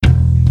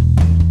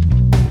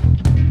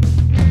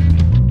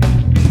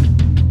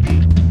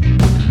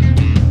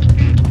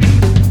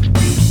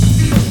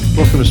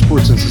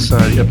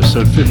Society,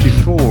 episode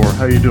 54.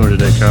 How you doing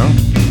today, Kyle?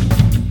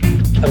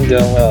 I'm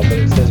doing well, but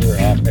it says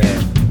we're off air.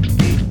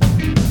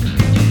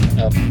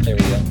 Oh, there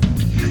we go.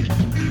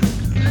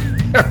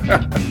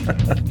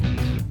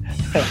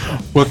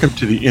 Welcome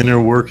to the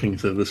inner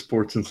workings of the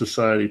Sports and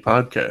Society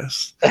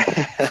podcast.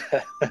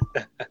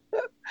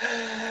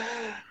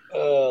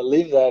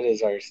 Leave that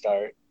as our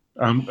start.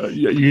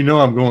 You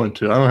know I'm going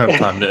to. I don't have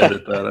time to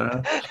edit that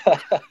out.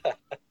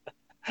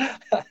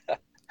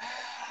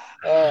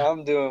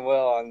 I'm doing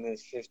well on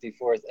this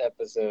 54th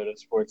episode of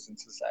Sports and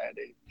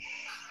Society.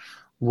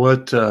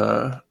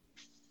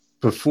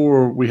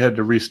 Before we had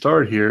to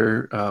restart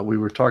here, we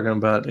were talking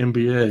about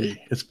NBA.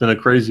 It's been a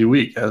crazy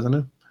week, hasn't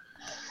it?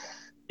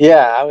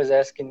 Yeah, I was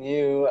asking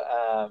you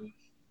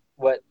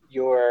what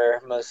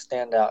your most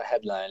standout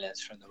headline is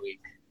from the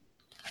week.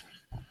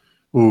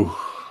 Ooh,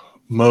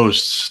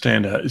 most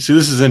standout. See,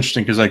 this is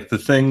interesting because, the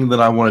thing that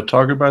I want to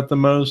talk about the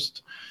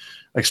most,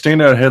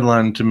 standout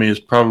headline to me is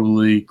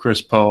probably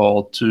Chris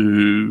Paul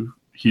to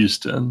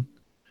Houston.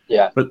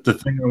 Yeah. But the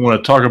thing I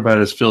want to talk about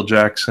is Phil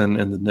Jackson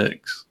and the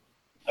Knicks.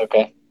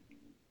 Okay.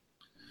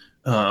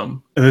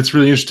 And it's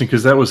really interesting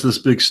because that was this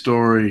big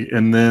story,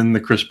 and then the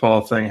Chris Paul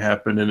thing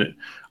happened, and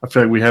I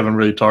feel like we haven't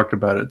really talked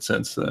about it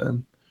since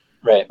then.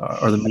 Right.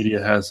 Or the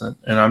media hasn't.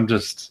 And I'm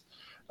just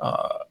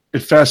it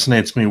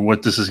fascinates me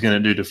what this is going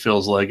to do to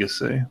Phil's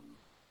legacy.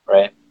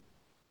 Right.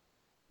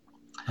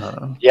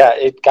 Yeah,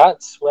 it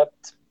got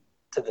swept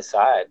to the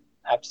side.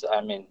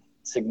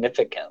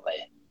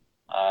 Significantly.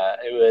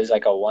 It was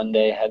like a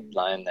one-day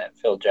headline that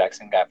Phil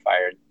Jackson got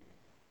fired.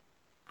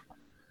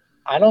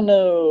 I don't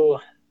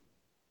know.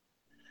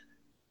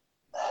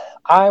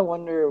 I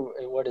wonder,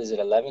 what is it,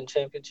 11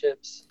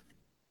 championships?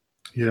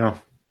 Yeah.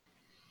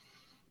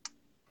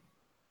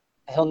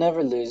 He'll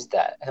never lose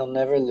that. He'll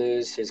never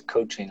lose his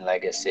coaching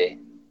legacy.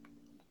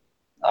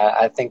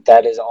 I think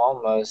that is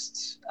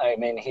almost,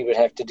 he would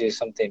have to do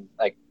something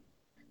like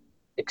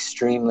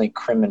extremely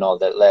criminal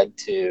that led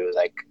to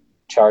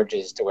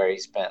charges to where he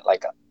spent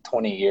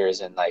 20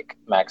 years in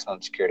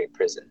maximum security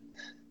prison.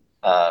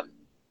 It'd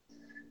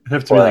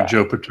have to be like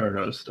Joe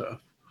Paterno stuff.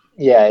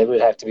 Yeah, it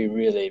would have to be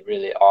really,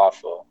 really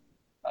awful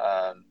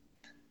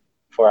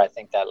for, I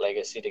think, that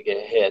legacy to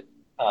get hit.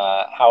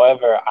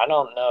 However, I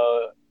don't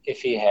know if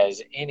he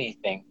has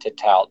anything to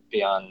tout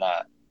beyond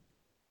that.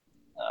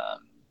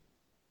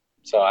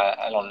 So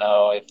I don't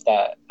know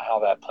how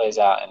that plays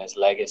out in his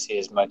legacy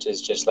as much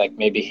as just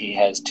maybe he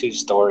has two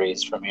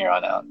stories from here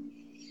on out.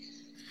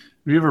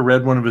 Have you ever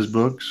read one of his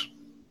books?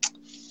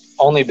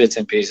 Only bits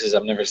and pieces.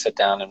 I've never sat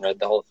down and read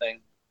the whole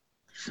thing.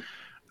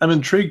 I'm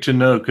intrigued to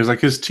know because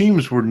his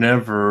teams were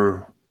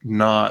never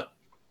not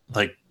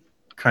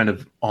kind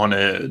of on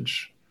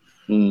edge.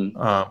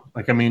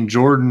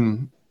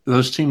 Jordan,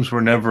 those teams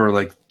were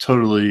never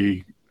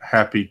totally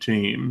happy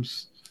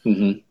teams.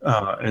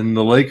 Mm-hmm. And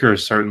the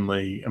Lakers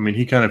certainly,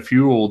 he kind of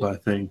fueled, I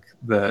think,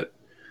 that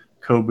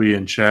Kobe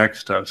and Shaq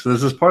stuff. So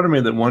there's this part of me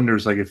that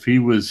wonders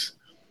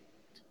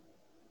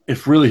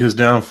if really his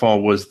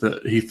downfall was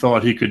that he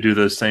thought he could do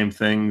those same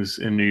things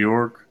in New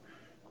York.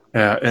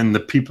 And the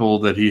people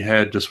that he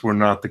had just were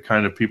not the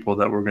kind of people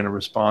that were going to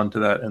respond to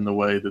that in the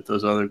way that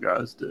those other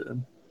guys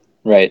did.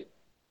 Right.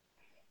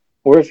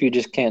 Or if you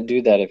just can't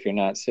do that if you're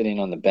not sitting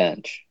on the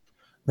bench.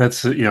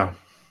 That's it, yeah.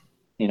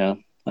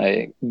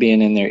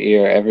 Being in their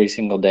ear every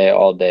single day,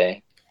 all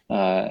day.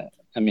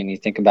 You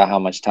think about how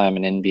much time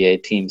an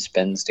NBA team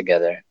spends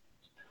together,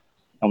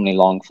 how many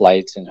long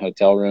flights and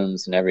hotel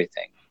rooms and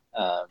everything.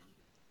 I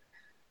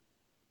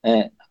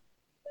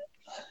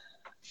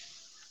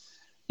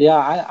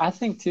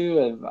think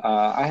too.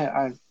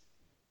 I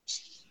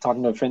was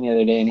talking to a friend the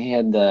other day, and he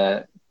had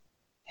the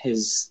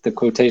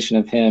quotation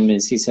of him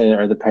is he said,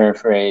 or the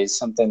paraphrase,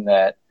 something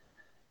that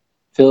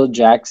Phil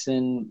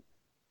Jackson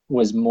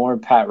was more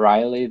Pat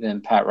Riley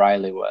than Pat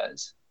Riley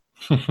was.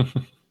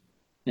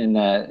 And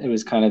that it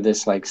was kind of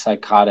this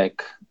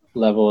psychotic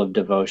level of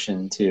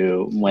devotion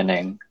to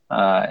winning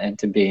and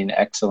to being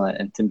excellent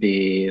and to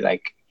be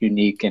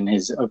unique in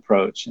his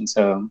approach. And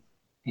so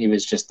he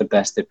was just the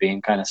best at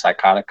being kind of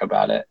psychotic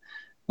about it.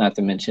 Not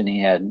to mention he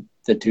had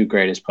the two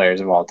greatest players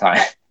of all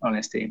time on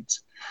his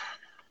teams.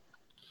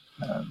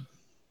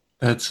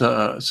 That's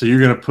so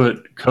you're going to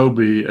put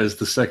Kobe as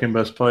the second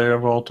best player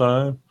of all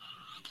time?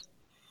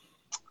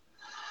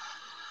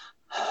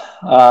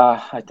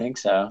 I think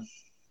so.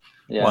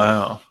 Yeah.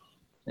 Wow.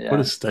 Yeah.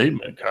 What a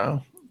statement,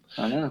 Kyle.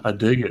 I know. I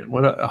dig it.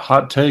 What a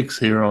hot takes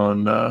here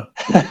on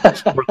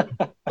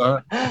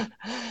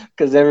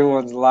because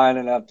everyone's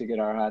lining up to get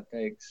our hot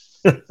takes.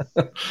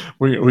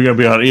 We're going to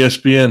be on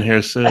ESPN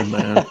here soon,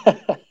 man.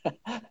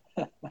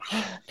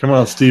 Come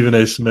on, Stephen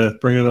A.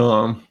 Smith. Bring it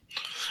on.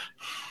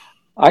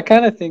 I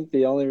kind of think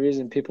the only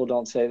reason people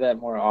don't say that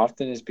more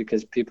often is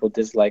because people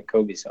dislike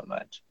Kobe so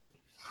much.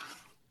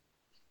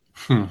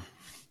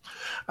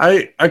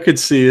 I could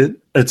see it.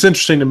 It's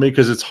interesting to me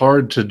because it's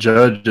hard to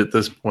judge at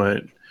this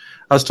point.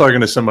 I was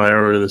talking to somebody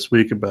earlier this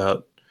week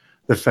about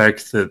the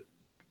fact that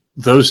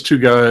those two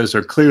guys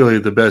are clearly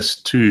the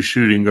best two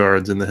shooting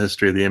guards in the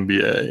history of the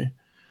NBA.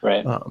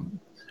 Right.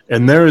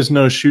 And there is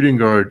no shooting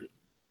guard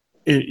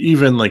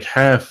even like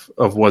half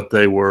of what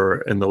they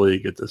were in the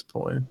league at this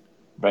point.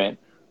 Right.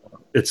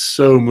 It's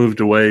so moved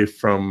away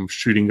from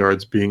shooting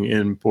guards being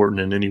important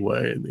in any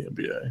way in the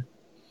NBA.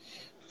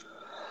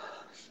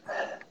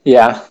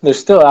 Yeah, they're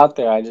still out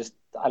there. I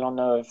don't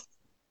know if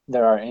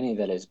there are any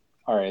that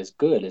are as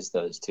good as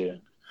those two.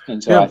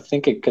 And so I Yeah.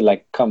 think it could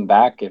like come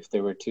back if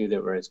there were two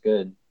that were as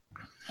good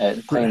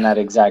at playing that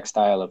exact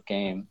style of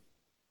game.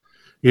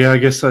 Yeah, I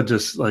guess I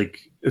just like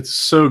it's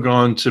so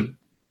gone to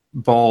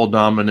ball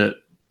dominant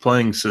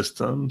playing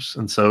systems.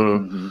 And so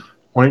Mm-hmm.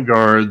 point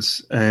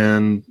guards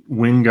and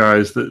wing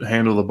guys that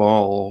handle the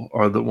ball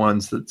are the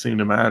ones that seem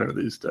to matter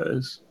these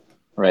days.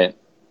 Right.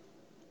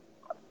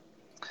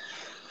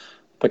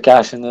 But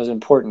gosh, in those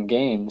important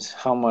games,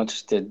 how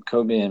much did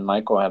Kobe and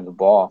Michael have the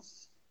ball?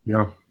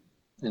 Yeah.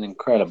 An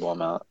incredible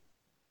amount.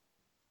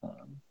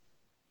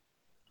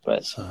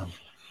 But So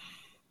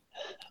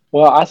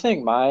well, I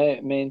think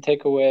my main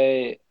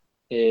takeaway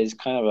is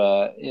kind of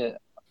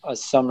a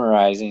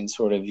summarizing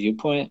sort of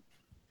viewpoint.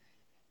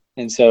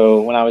 And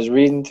so when I was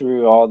reading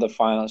through all the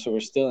finals, so we're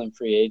still in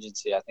free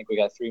agency. I think we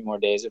got 3 more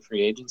days of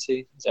free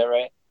agency. Is that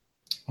right?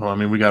 well, I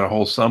mean, we got a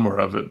whole summer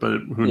of it,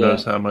 but who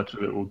knows Yeah. how much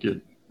of it will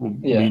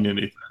Yeah. mean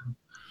anything.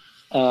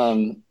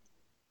 Um,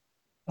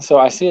 so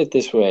I see it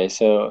this way.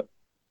 So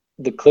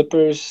the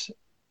Clippers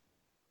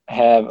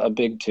have a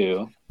big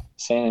two.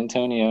 San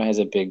Antonio has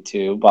a big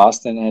two.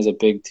 Boston has a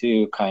big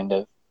two, kind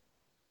of.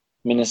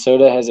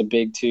 Minnesota has a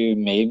big two,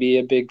 maybe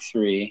a big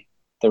three.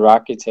 The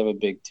Rockets have a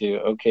big two.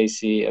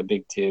 OKC a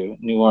big two.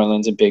 New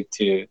Orleans a big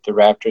two. The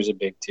Raptors a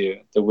big two.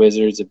 The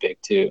Wizards a big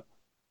two.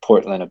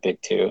 Portland a big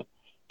two.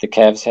 The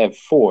Cavs have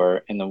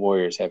 4, and the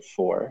Warriors have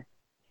 4.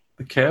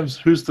 The Cavs,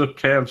 who's the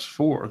Cavs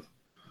fourth?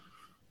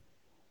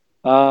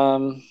 Yeah,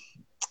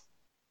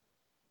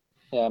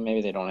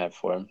 maybe they don't have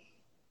 4.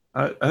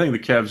 I think the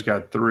Cavs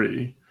got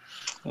 3.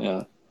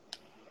 Yeah.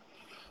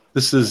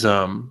 This is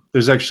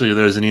there's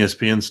an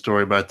ESPN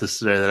story about this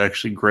today that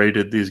actually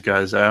graded these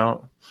guys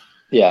out.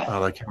 Yeah.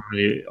 Like how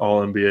many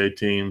all NBA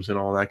teams and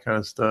all that kind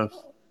of stuff.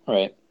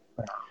 Right.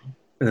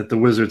 And that the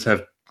Wizards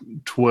have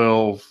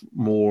 12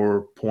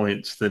 more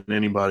points than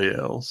anybody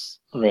else.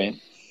 Right.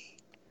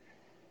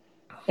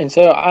 And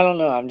so I don't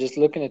know. I'm just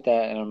looking at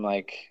that and I'm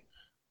like,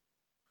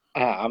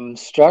 I'm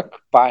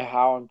struck by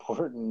how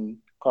important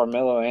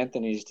Carmelo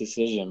Anthony's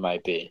decision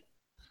might be.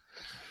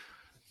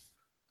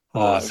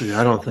 See,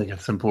 I don't think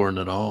it's important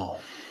at all.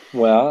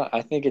 Well,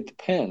 I think it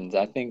depends.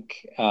 I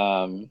think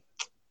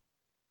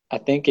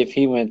if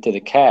he went to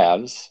the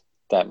Cavs,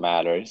 that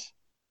matters,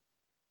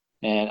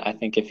 and I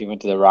think if he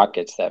went to the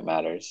Rockets, that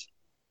matters.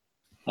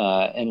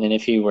 And then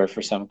if he were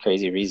for some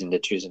crazy reason to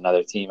choose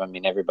another team, I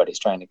mean, everybody's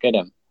trying to get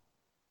him.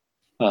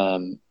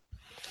 I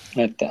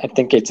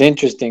think it's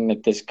interesting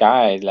that this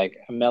guy, like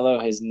Melo,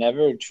 has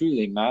never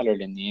truly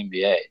mattered in the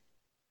NBA,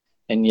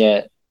 and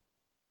yet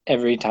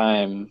every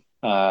time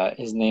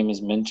his name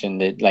is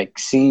mentioned, it like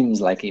seems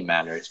like he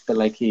matters, but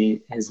like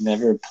he has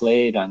never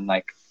played on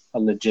like a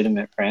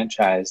legitimate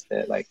franchise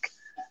that like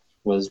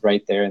was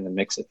right there in the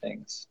mix of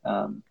things.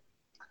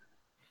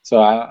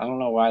 So I don't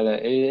know why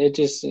that it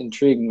just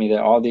intrigued me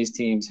that all these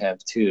teams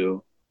have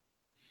 2.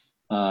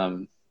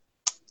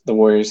 The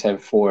Warriors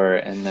have 4,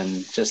 and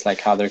then just like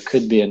how there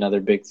could be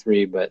another big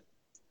 3, but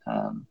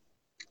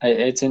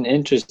it's an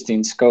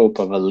interesting scope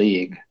of a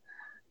league,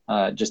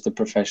 just a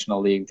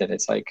professional league that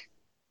it's like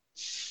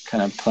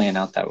kind of playing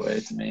out that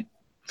way to me.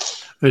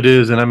 It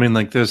is, and I mean,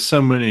 like, there's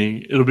so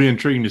many. It'll be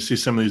intriguing to see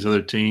some of these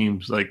other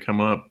teams like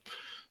come up.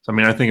 So, I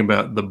mean, I think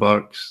about the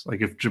Bucks.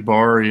 Like, if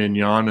Jabari and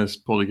Giannis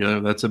pull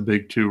together, that's a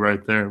big 2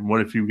 right there. And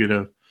what if you get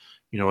a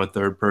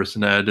third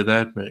person added to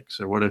that mix,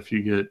 or what if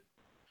you get,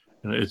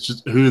 it's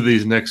just who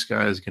these next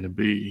guys going to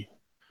be,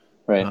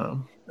 Right?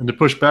 And to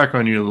push back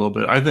on you a little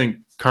bit, I think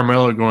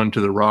Carmelo going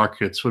to the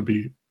Rockets would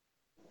be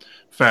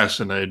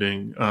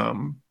fascinating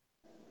and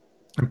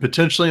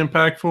potentially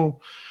impactful.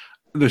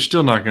 They're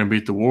still not going to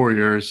beat the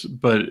Warriors,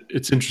 but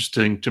it's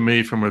interesting to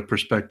me from a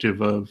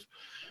perspective of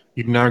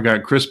you've now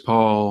got Chris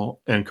Paul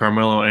and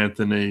Carmelo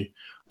Anthony,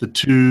 the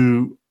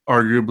 2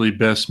 arguably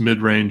best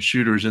mid-range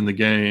shooters in the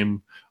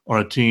game, on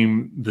a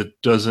team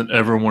that doesn't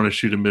ever want to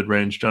shoot a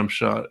mid-range jump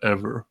shot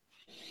ever.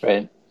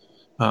 Right.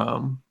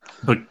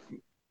 But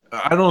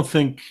I don't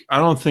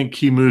think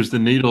he moves the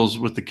needles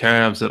with the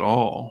Cavs at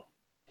all.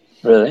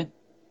 Really?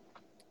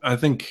 I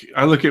think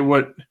I look at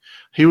what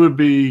he would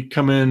be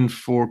come in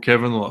for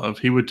Kevin Love.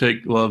 He would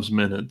take Love's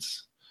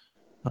minutes,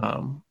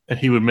 and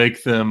he would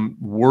make them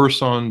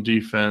worse on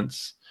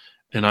defense,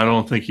 and I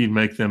don't think he'd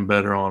make them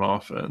better on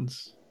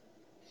offense.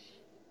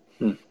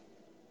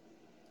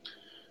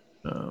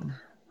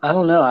 I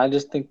don't know. I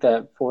just think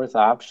that 4th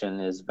option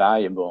is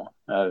valuable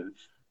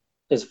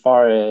as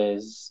far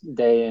as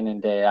day in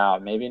and day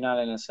out. Maybe not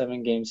in a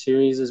 7-game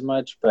series as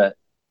much, but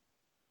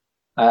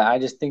I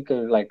just think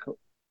of like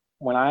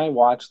when I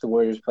watch the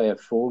Warriors play a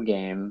full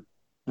game,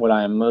 what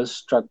I am most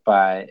struck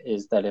by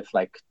is that if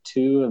like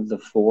 2 of the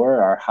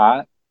 4 are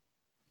hot,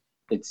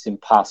 it's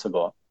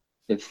impossible.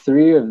 If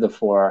 3 of the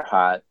 4 are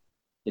hot,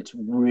 it's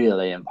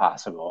really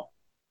impossible.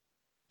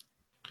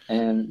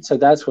 And so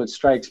that's what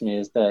strikes me,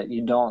 is that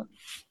you don't.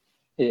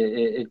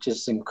 It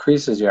just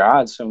increases your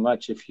odds so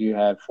much if you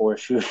have 4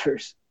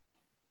 shooters.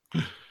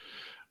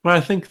 But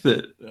I think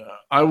that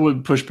I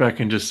would push back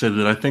and just say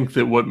that I think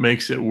that what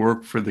makes it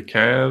work for the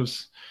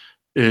Cavs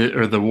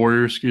or the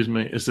Warriors, excuse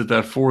me, is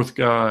that fourth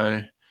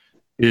guy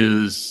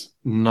is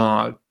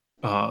not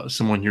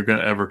someone you're going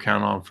to ever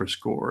count on for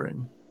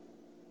scoring.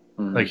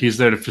 Like, he's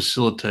there to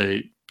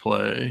facilitate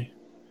play.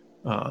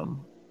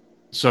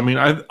 So, I mean,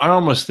 I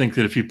almost think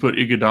that if you put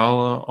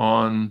Iguodala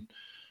on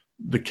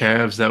the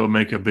Cavs, that would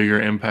make a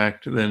bigger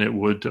impact than it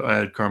would to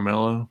add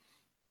Carmelo.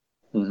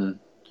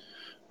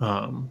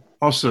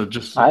 Also,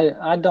 just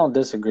I don't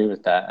disagree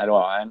with that at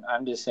all.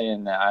 I'm just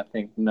saying that I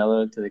think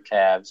Melo to the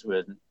Cavs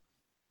would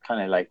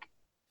kind of like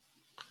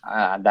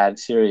that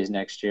series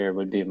next year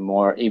would be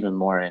even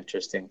more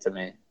interesting to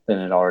me than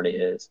it already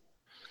is.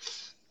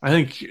 I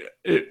think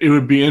it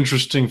would be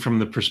interesting from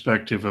the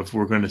perspective of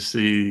we're going to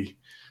see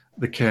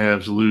the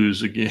Cavs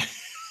lose again.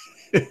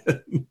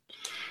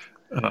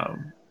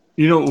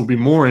 What would be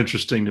more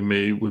interesting to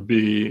me would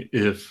be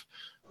if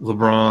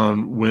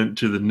LeBron went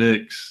to the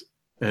Knicks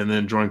and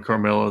then joined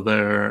Carmelo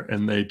there,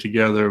 and they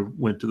together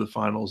went to the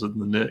finals of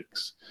the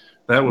Knicks.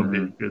 That would be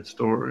a good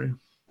story.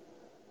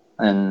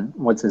 And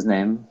what's his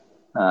name?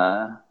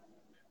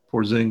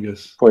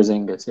 Porzingis,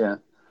 yeah.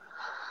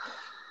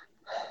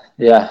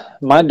 Yeah,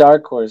 my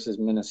dark horse is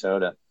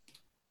Minnesota.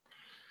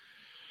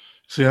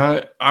 See,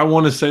 I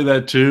want to say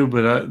that too,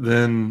 but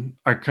then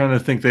I kind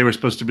of think they were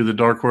supposed to be the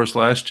dark horse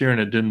last year, and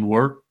it didn't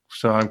work.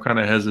 So I'm kind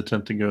of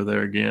hesitant to go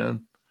there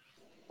again.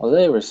 Well,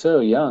 they were so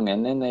young,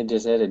 and then they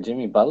just added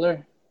Jimmy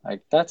Butler.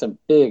 Like, that's a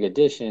big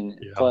addition,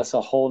 plus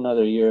a whole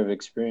nother year of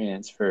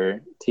experience for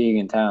Teague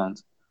and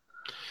Towns.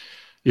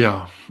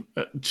 Yeah.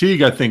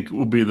 Teague, I think,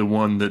 will be the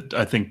one that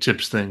I think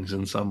tips things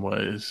in some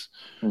ways.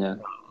 Yeah.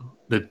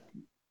 That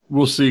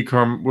we'll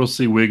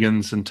see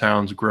Wiggins and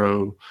Towns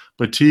grow,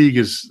 but Teague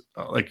is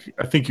I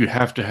think you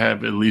have to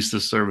have at least a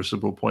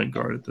serviceable point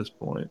guard at this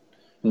point.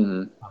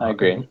 I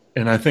agree.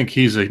 And I think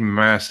he's a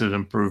massive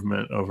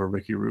improvement over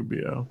Ricky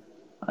Rubio.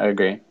 I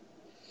agree.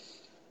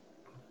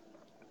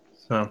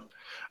 So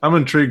I'm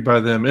intrigued by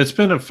them. It's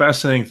been a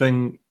fascinating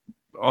thing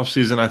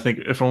offseason, I think,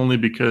 if only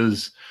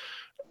because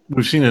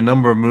we've seen a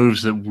number of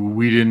moves that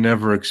we didn't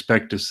ever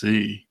expect to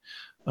see.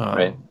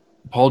 Right.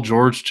 Paul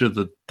George to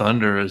the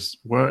Thunder is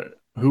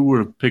who would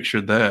have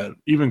pictured that?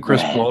 Even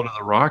Chris Paul to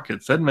the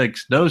Rockets. That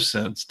makes no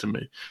sense to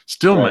me.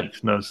 Still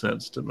makes no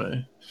sense to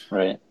me.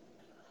 Right.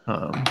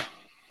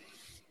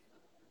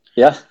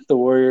 Yeah, the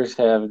Warriors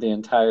have the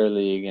entire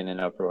league in an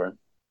uproar.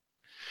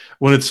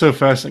 Well, it's so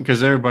fascinating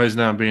because everybody's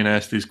now being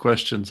asked these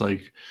questions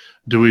like,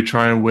 do we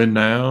try and win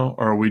now,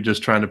 or are we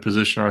just trying to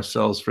position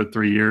ourselves for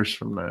 3 years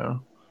from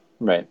now?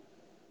 Right.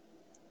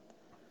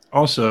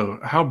 Also,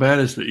 how bad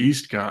has the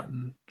East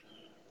gotten?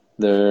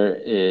 There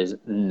is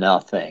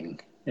nothing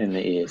in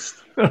the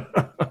East.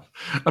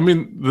 I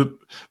mean,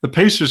 the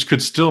Pacers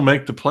could still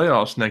make the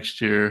playoffs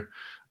next year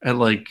at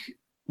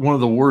one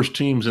of the worst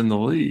teams in the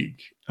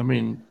league. I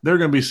mean, there are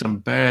going to be some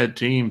bad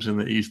teams in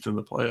the East in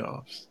the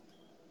playoffs.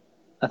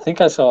 I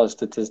think I saw a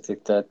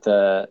statistic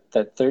that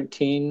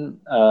 13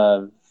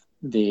 of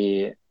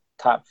the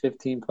top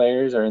 15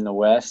 players are in the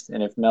West,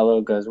 and if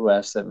Melo goes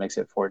West, that makes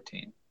it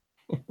 14.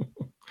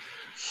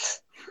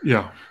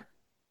 Yeah.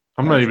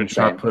 I'm not even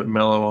trying to put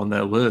Melo on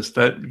that list.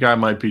 That guy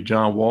might be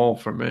John Wall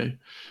for me.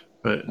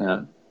 But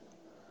yeah.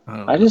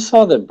 I just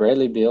saw that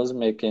Bradley Beal's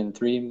making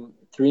 $3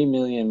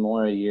 million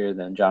more a year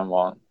than John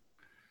Wall.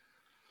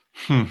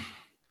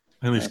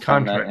 And these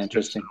contracts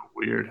are so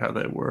weird how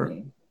they work.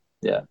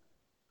 Yeah.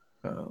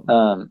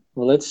 Well,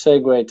 let's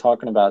segue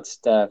talking about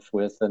Steph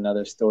with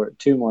another story.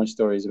 2 more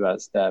stories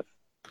about Steph.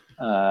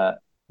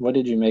 What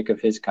did you make of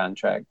his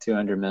contract?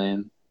 $200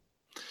 million.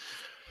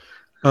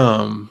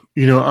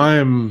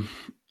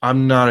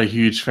 I'm not a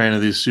huge fan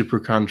of these super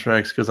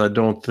contracts because I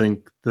don't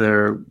think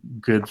they're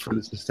good for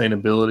the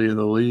sustainability of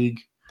the league.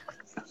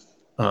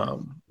 But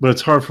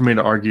it's hard for me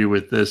to argue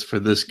with this for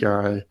this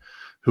guy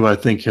who I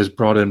think has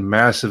brought in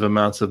massive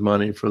amounts of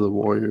money for the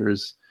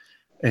Warriors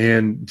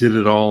and did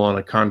it all on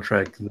a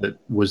contract that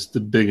was the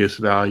biggest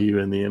value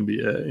in the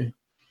NBA.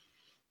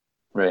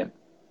 Right.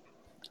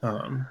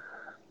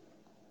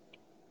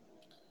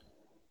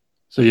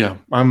 So yeah,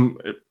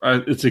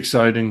 it's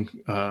exciting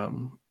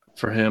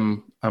for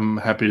him. I'm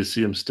happy to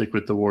see him stick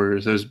with the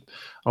Warriors. I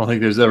don't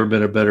think there's ever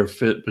been a better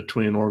fit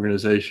between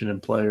organization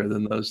and player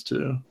than those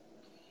two.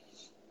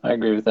 I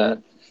agree with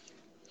that.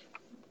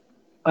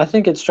 I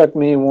think it struck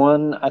me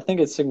I think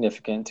it's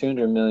significant.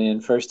 $200 million,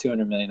 first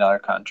 $200 million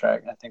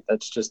contract. I think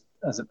that's just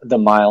the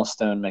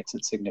milestone makes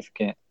it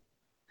significant.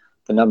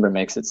 The number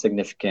makes it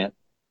significant.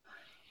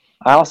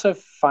 I also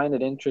find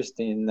it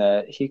interesting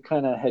that he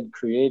kind of had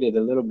created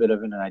a little bit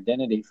of an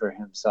identity for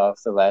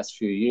himself the last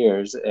few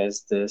years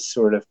as this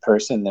sort of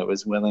person that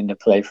was willing to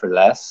play for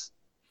less.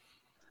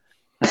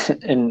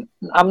 And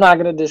I'm not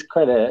going to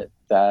discredit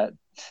that,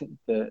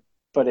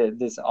 but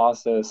this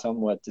also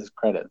somewhat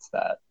discredits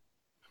that.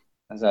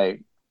 As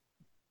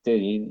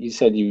Dude, you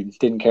said you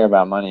didn't care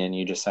about money and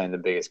you just signed the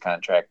biggest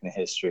contract in the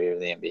history of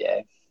the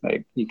NBA.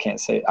 Like, you can't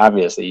say,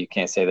 obviously, you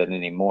can't say that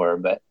anymore,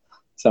 but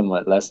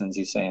somewhat lessons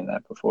you saying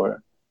that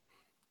before.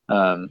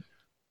 Um,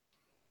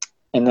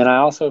 and then I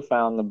also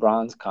found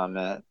LeBron's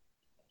comment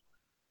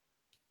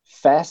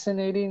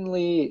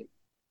fascinatingly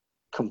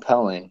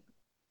compelling,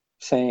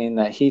 saying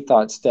that he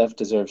thought Steph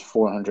deserves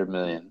 400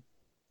 million,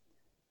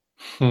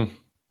 Hmm.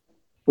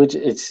 which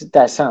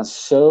that sounds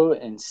so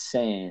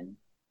insane.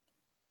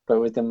 But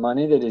with the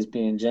money that is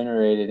being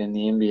generated in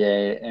the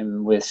NBA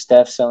and with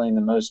Steph selling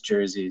the most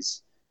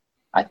jerseys,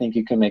 I think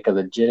you can make a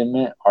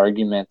legitimate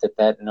argument that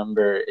that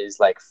number is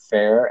like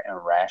fair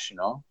and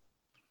rational.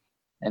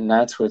 And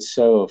that's what's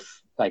so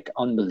like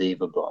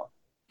unbelievable,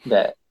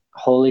 that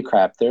holy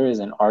crap, there is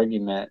an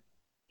argument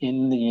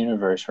in the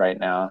universe right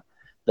now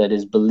that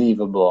is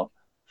believable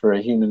for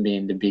a human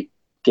being to be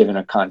given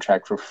a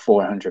contract for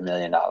 $400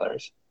 million.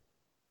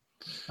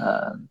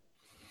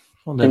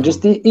 And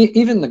just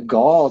even the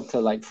gall to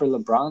like for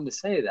LeBron to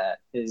say that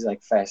is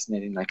like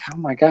fascinating. Like, oh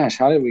my gosh,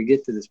 how did we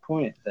get to this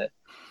point? That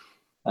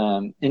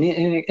and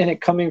it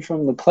coming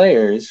from the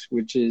players,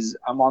 which is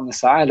I'm on the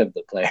side of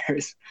the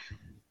players,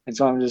 and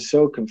so I'm just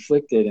so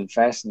conflicted and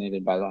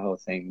fascinated by the whole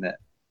thing that,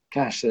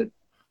 gosh, that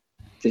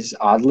this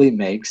oddly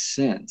makes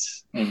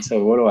sense. And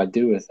so, what do I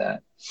do with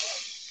that?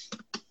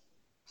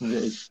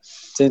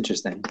 It's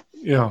interesting.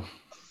 Yeah,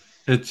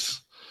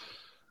 it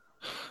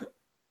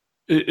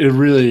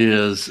really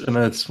is, and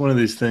it's one of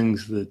these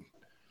things that,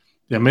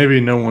 yeah,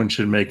 maybe no one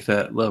should make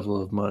that level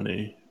of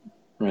money,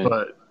 Right.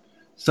 but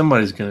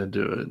somebody's going to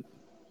do it.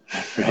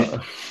 Right.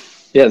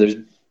 Yeah, there's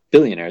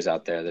billionaires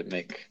out there that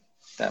make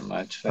that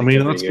much. Like, I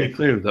mean, every let's year. be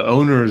clear: the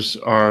owners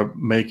are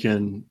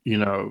making,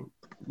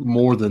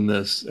 more than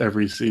this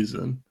every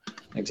season.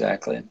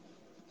 Exactly.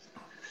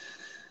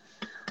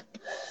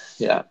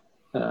 Yeah.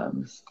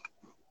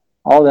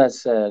 All that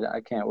said,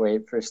 I can't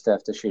wait for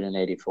Steph to shoot an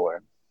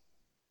 84.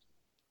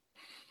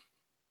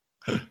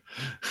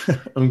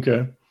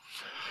 Okay.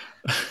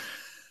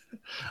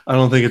 I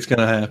don't think it's going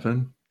to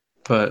happen,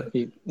 but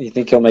You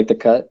think he'll make the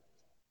cut?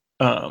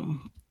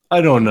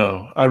 I don't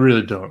know. I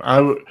really don't.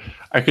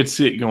 I could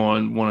see it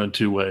going one of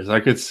two ways. I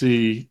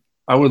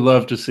would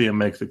love to see him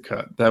make the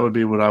cut. That would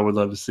be what I would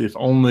love to see, if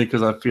only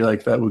because I feel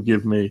like that would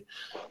give me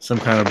some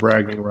kind of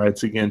bragging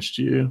rights against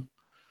you.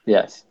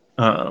 Yes.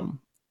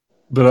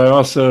 But I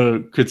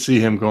also could see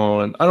him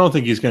going, I don't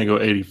think he's going to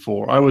go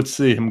 84. I would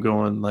see him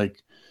going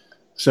like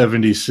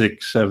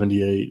 76,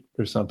 78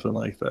 or something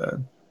like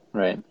that.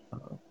 Right.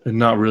 And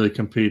not really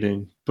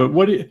competing. But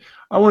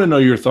I want to know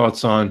your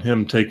thoughts on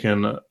him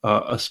taking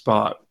a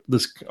spot,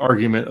 this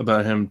argument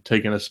about him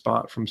taking a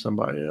spot from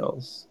somebody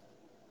else.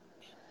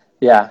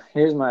 Yeah.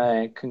 Here's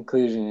my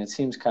conclusion. It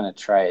seems kind of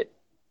trite.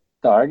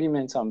 The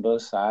arguments on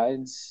both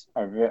sides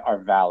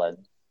are valid.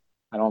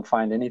 I don't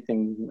find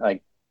anything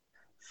like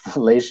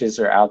fallacious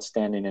or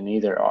outstanding in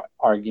either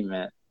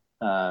argument.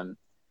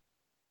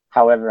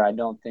 However, I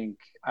don't think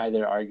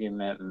either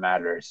argument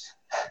matters.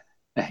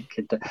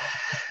 It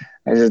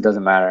just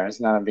doesn't matter.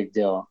 It's not a big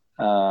deal.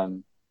 I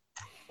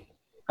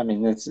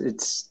mean,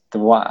 it's the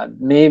one.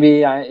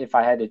 Maybe if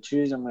I had to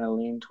choose, I'm going to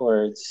lean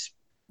towards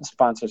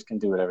sponsors can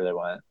do whatever they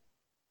want.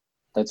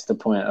 That's the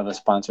point of a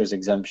sponsor's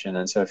exemption.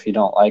 And so if you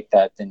don't like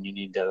that, then you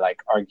need to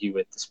like argue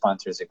with the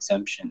sponsor's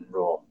exemption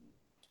rule,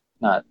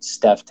 not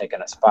Steph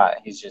taking a spot.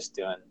 He's just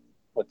doing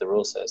what the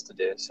rule says to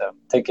do. So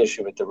take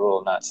issue with the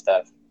rule, not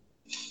Steph.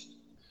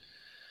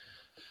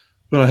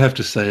 But I have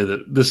to say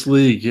that this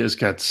league has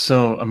got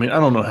I mean, I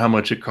don't know how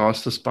much it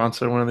costs to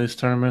sponsor one of these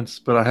tournaments,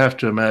 but I have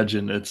to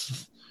imagine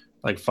it's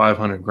like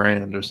 500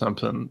 grand or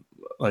something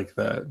like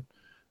that.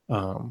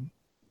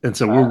 And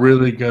so we're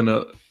really going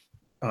to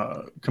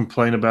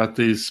complain about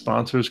these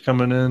sponsors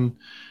coming in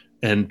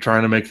and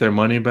trying to make their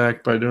money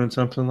back by doing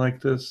something like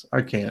this.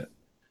 I can't.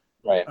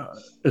 Right.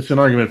 It's an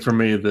argument for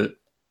me that,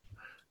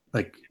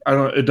 like,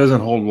 it doesn't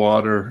hold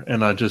water.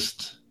 And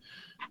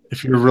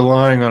if you're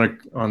relying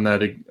on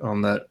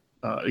that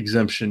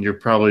exemption, you're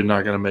probably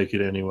not going to make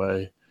it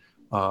anyway.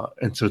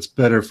 And so it's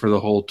better for the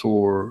whole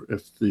tour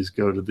if these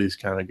go to these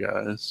kind of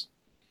guys.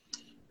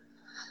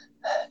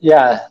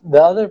 Yeah.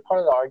 The other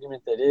part of the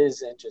argument that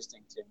is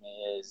interesting to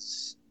me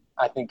is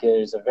I think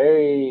there's a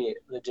very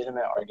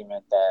legitimate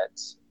argument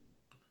that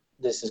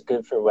this is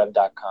good for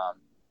web.com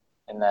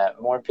and that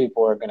more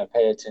people are going to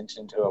pay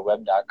attention to a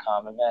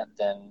web.com event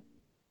than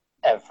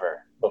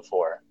ever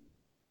before.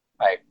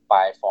 Like,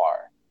 by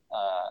far,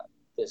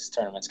 this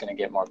tournament's going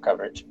to get more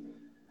coverage.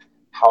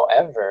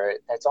 However,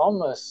 that's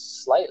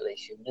almost slightly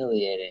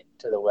humiliating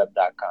to the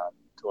web.com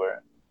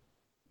tour,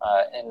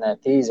 in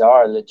that these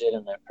are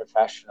legitimate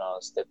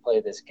professionals that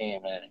play this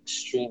game at an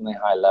extremely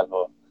high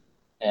level.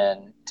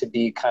 And to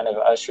be kind of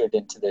ushered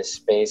into this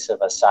space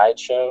of a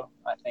sideshow,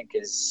 I think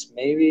is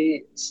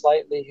maybe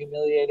slightly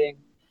humiliating.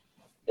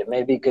 It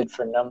may be good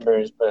for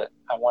numbers, but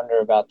I wonder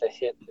about the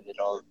hit that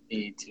it'll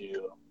be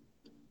to,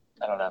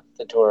 I don't know,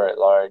 the tour at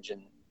large.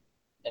 And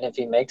if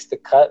he makes the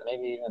cut,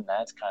 maybe even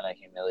that's kind of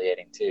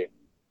humiliating too.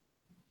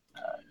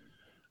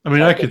 I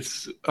mean, I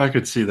I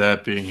could see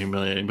that being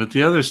humiliating, but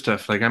the other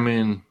stuff, like, I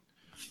mean,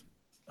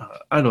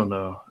 I don't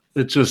know.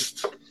 It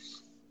just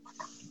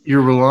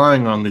you're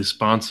relying on these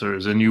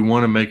sponsors, and you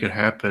want to make it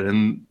happen,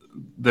 and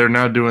they're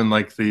now doing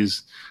like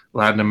these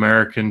Latin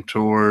American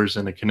tours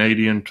and a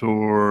Canadian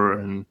tour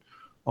and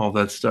all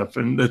that stuff,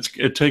 and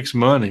it takes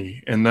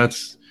money, and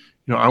that's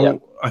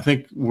Yep. I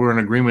think we're in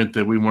agreement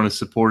that we want to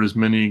support as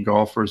many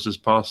golfers as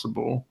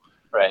possible.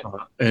 Right.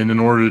 And in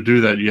order to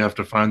do that, you have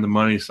to find the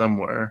money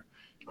somewhere,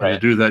 and to Right.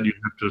 do that,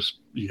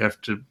 you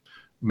have to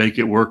make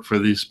it work for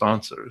these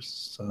sponsors.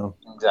 So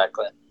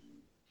Exactly.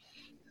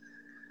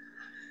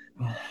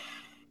 yeah.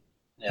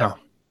 Yeah.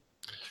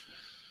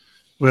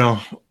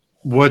 Well,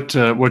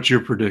 what's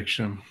your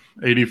prediction?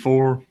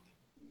 84.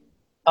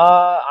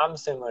 I'm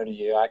similar to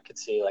you. I could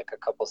see like a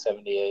couple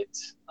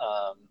 78s.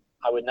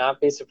 I would not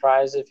be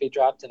surprised if he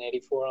dropped an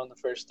 84 on the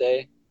first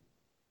day.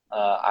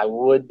 I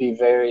would be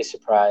very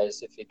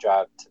surprised if he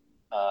dropped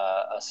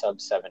a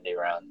sub 70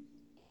 round.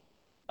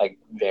 Like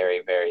very,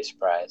 very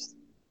surprised.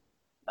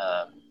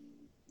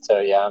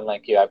 So yeah, I'm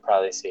like you. I'd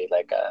probably see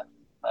like a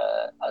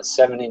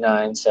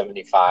 79,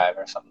 75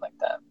 or something like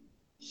that.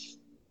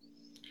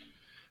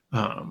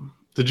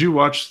 Did you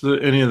watch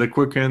any of the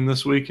quick end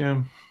this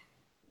weekend?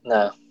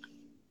 No.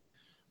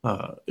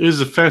 It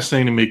was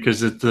fascinating to me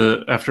because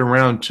after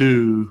round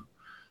two,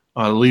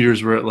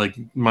 leaders were at like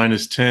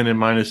 -10 and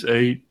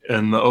 -8,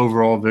 and the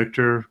overall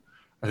victor,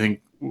 I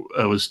think,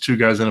 it was two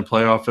guys in a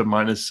playoff at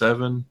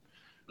 -7,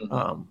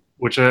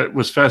 which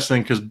was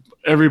fascinating because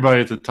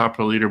everybody at the top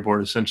of the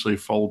leaderboard essentially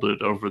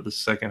folded over the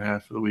second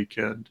half of the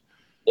weekend.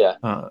 Yeah.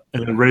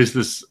 And it raised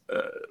this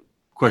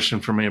question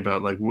for me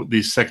about like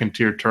these second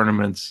tier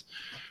tournaments.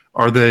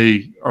 Are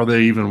they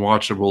even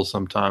watchable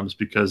sometimes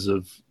because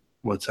of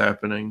what's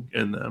happening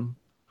in them?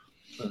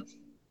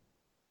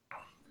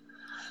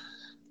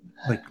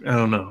 Like, I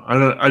don't know.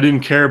 I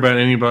didn't care about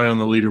anybody on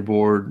the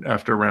leaderboard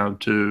after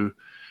round two,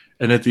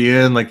 and at the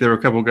end, like there were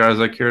a couple guys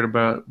I cared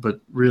about,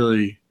 but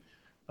really,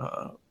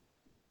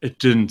 it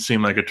didn't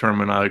seem like a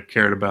tournament I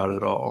cared about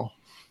at all.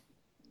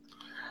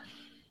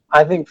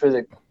 I think for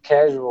the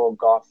casual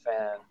golf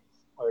fan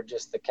or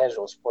just the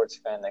casual sports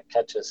fan that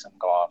catches some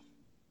golf,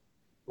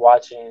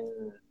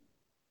 watching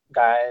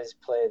guys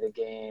play the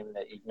game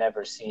that you've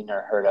never seen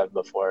or heard of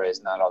before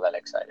is not all that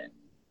exciting.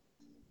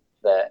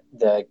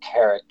 The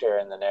character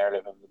and the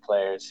narrative of the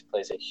players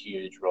plays a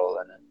huge role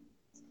in it.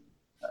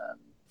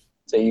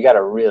 So you got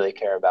to really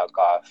care about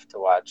golf to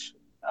watch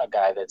a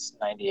guy that's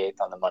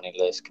 98th on the money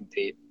list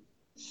compete.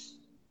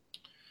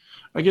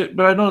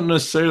 But I don't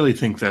necessarily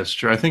think that's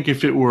true. I think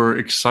if it were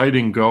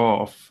exciting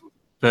golf,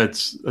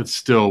 that's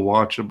still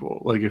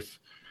watchable.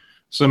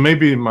 So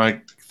maybe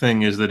my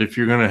thing is that if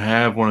you're going to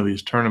have one of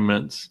these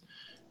tournaments,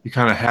 you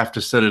kind of have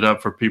to set it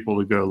up for people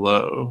to go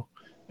low.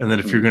 And then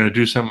if you're going to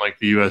do something like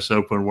the U.S.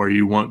 Open where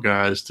you want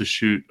guys to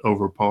shoot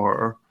over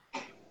par,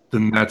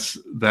 then that's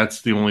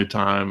the only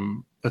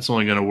time that's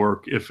only going to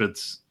work if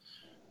it's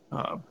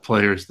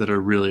players that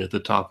are really at the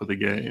top of the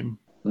game.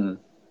 Well,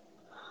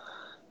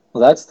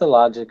 that's the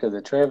logic of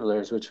the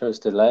Travelers, which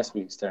hosted last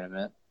week's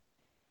tournament.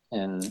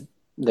 And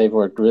they've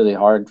worked really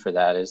hard for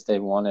that, is they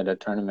wanted a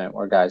tournament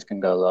where guys can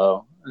go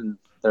low. And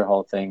their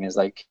whole thing is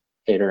like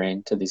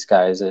catering to these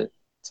guys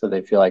so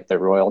they feel like they're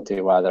royalty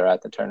while they're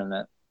at the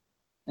tournament.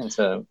 And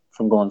so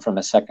going from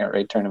a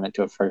second-rate tournament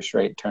to a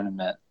first-rate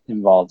tournament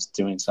involves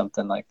doing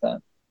something like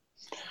that.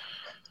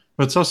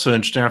 But it's also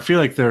interesting. I feel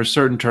like there are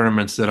certain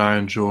tournaments that I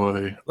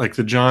enjoy, like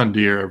the John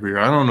Deere every year.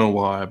 I don't know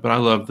why, but I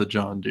love the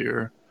John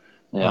Deere.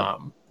 Yeah.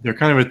 They're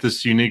kind of at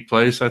this unique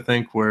place, I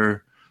think,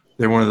 where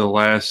they're one of the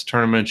last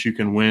tournaments you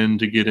can win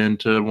to get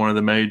into one of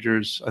the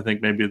majors. I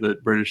think maybe the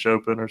British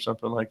Open or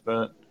something like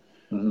that.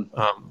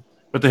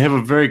 But they have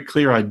a very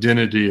clear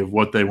identity of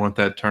what they want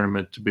that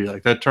tournament to be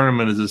like. That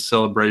tournament is a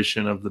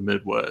celebration of the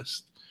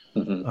Midwest.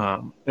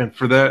 And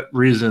for that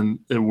reason,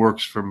 it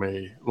works for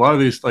me. A lot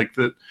of these, like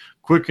the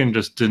Quicken,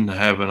 just didn't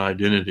have an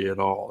identity at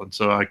all. And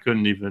so I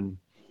couldn't even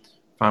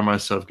find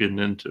myself getting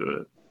into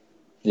it.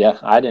 Yeah,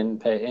 I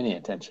didn't pay any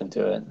attention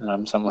to it. And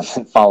I'm someone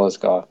that follows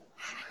golf.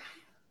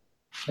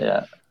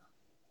 Yeah.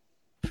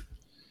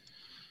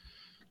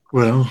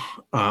 Well,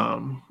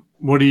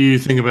 what do you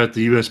think about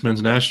the U.S.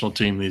 men's national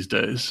team these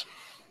days?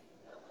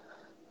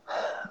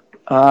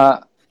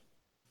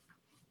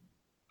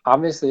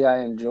 Obviously, I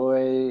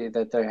enjoy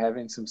that they're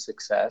having some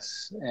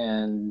success,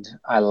 and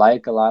I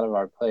like a lot of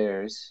our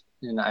players.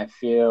 And I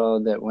feel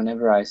that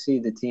whenever I see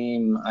the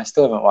team, I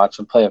still haven't watched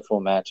them play a full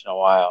match in a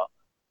while,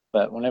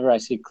 but whenever I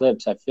see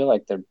clips, I feel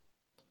like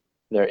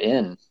they're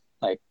in,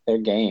 like their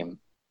game.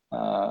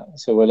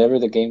 So whatever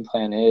the game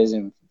plan is,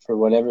 and for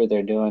whatever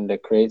they're doing to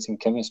create some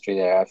chemistry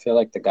there, I feel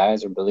like the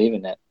guys are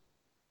believing it.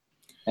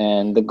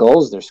 And the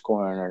goals they're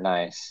scoring are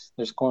nice.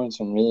 They're scoring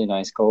some really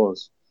nice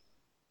goals.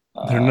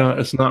 They're not.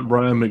 It's not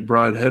Brian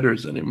McBride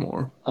headers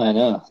anymore. I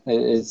know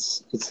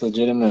it's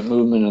legitimate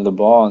movement of the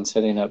ball and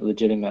setting up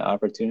legitimate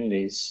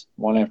opportunities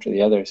one after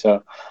the other.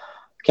 So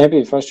can't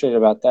be frustrated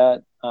about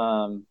that.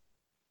 I'm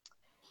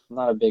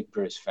not a big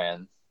Bruce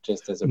fan.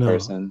 just as a No,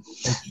 person.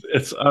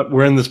 it's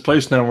we're in this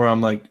place now where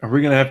I'm like, are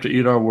we gonna have to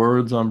eat our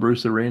words on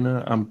Bruce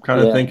Arena? I'm kind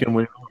of Yeah, thinking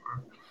we.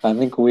 I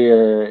think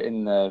we're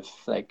in the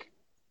like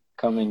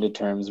coming to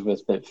terms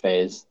with it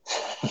phase.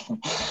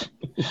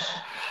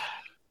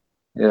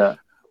 Yeah.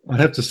 I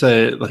have to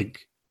say, like,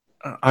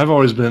 I've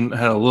always had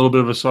a little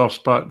bit of a soft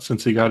spot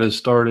since he got his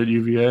start at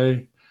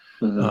UVA.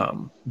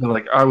 Hmm. But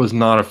like, I was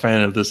not a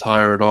fan of this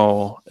hire at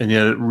all, and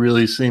yet it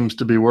really seems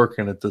to be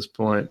working at this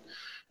point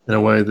in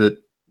a way that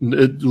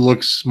it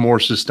looks more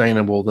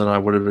sustainable than I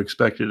would have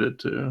expected it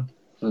to.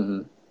 Hmm.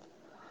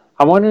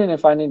 I'm wondering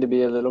if I need to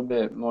be a little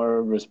bit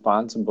more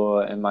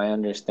responsible in my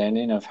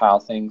understanding of how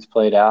things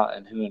played out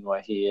and who and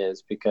what he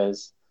is,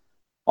 because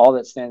all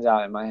that stands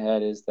out in my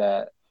head is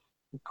that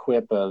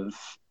quip of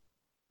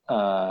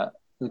uh,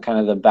 kind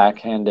of the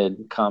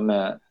backhanded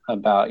comment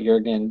about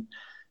Jurgen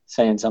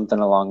saying something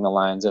along the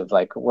lines of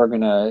like, we're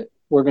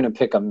gonna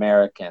pick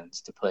Americans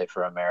to play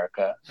for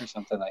America or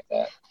something like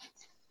that.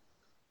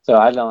 So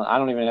I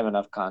don't even have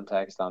enough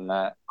context on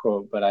that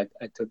quote, but I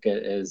took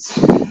it as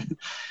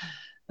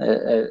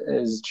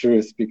as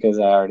truth because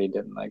I already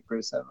didn't like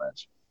Bruce that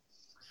much.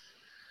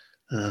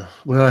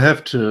 Well, I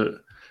have to.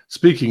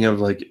 Speaking of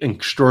like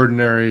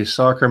extraordinary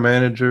soccer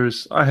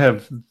managers, I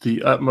have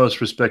the utmost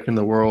respect in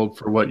the world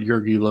for what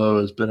Jurgi Low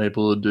has been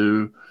able to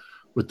do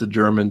with the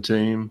German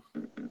team.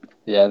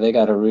 Yeah, they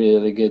got a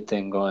really good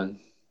thing going.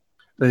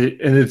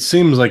 And it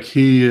seems like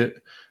he,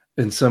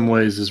 in some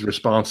ways, is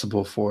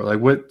responsible for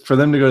like what for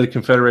them to go to the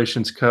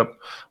Confederations Cup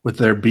with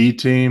their B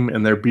team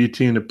and their B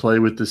team to play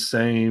with the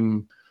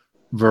same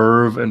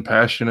verve and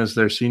passion as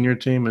their senior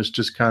team is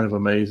just kind of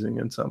amazing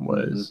in some Hmm.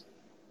 ways.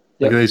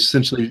 Like Yep. they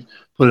essentially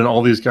put in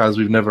all these guys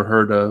we've never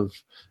heard of,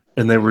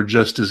 and they were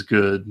just as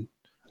good.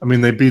 I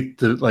mean, they beat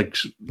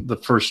the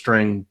first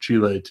string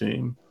Chile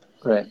team.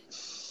 Right.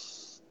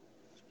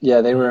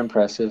 Yeah, they were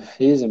impressive.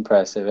 He's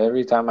impressive.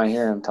 Every time I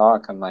hear him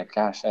talk, I'm like,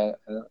 gosh, that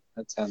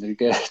sounded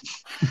good.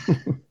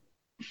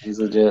 He's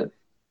legit.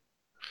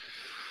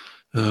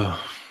 Ugh.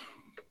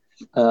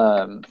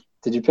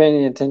 Did you pay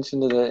any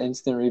attention to the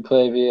instant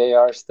replay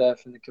VAR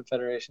stuff in the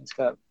Confederations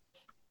Cup?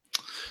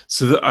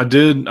 So I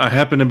did. I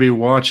happened to be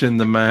watching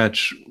the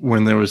match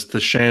when there was the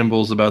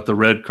shambles about the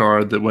red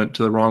card that went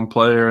to the wrong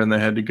player, and they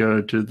had to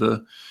go to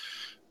the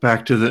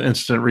back to the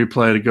instant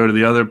replay to go to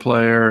the other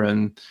player,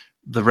 and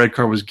the red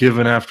card was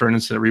given after an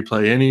instant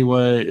replay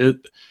anyway.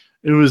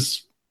 It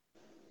was.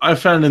 I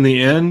found in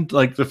the end,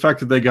 like the fact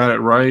that they got it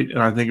right, and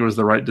I think it was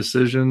the right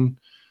decision,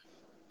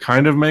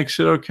 kind of makes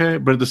it okay.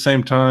 But at the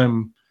same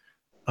time,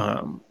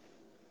 um,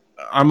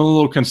 I'm a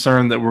little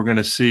concerned that we're going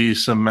to see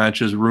some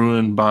matches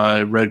ruined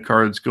by red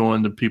cards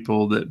going to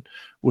people that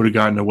would have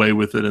gotten away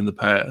with it in the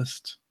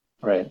past.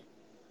 Right.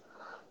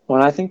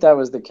 Well, I think that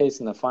was the case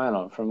in the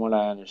final, from what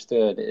I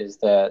understood, is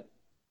that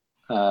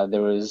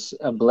there was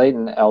a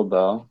blatant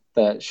elbow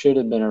that should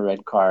have been a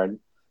red card.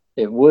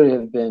 It would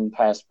have been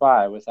passed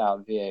by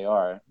without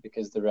VAR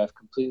because the ref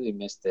completely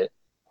missed it.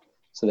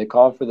 So they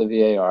called for the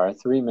VAR,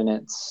 3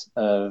 minutes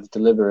of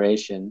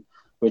deliberation,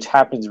 which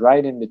happens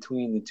right in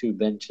between the two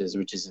benches,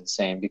 which is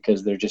insane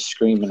because they're just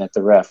screaming at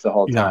the ref the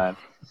whole Yeah.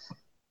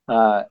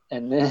 time.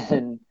 And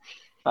then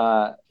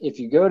if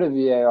you go to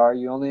VAR,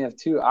 you only have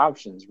two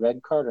options,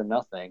 red card or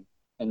nothing.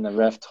 And the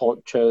ref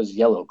chose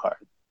yellow card.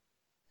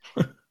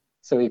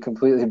 So he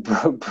completely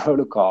broke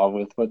protocol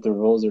with what the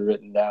rules are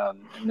written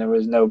down. And there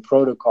was no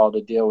protocol to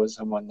deal with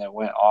someone that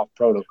went off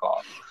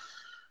protocol.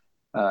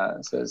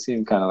 So it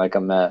seemed kind of like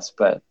a mess,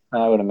 but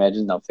I would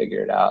imagine they'll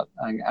figure it out.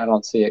 I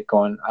don't see it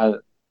going.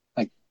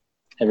 Like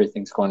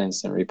everything's going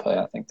instant replay.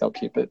 I think they'll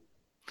keep it.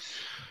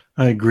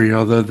 I agree.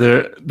 Although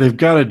they've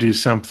got to do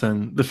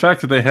something. The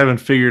fact that they haven't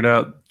figured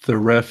out the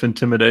ref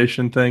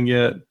intimidation thing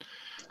yet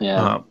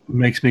Yeah,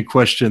 makes me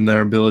question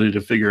their ability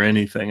to figure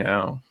anything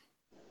out.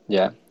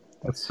 yeah.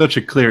 That's such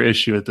a clear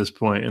issue at this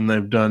point, and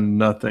they've done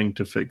nothing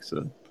to fix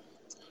it.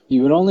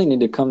 You would only need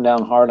to come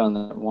down hard on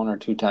that one or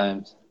two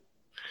times.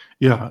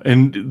 Yeah,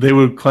 and they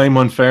would claim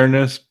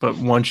unfairness, but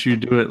once you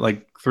do it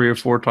like 3 or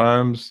 4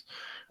 times,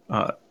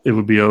 it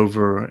would be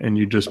over, and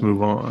you just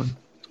move on.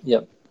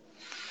 Yep.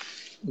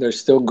 There's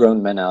still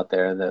grown men out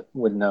there that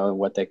would know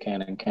what they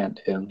can and can't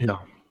do. Yeah.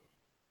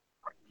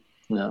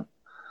 No.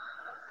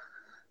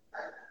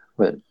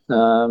 But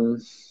Well,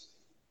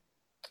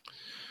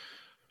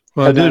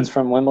 I headlines did.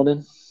 from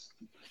Wimbledon.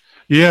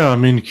 Yeah, I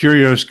mean,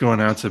 Kyrgios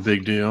going out's a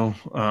big deal.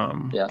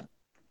 Yeah.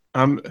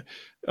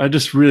 I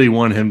just really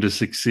want him to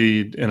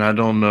succeed, and I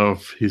don't know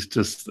if he's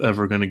just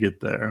ever going to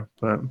get there.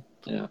 But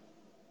Yeah.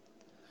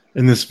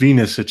 and this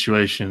Venus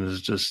situation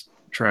is just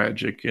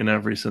tragic in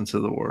every sense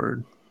of the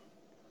word.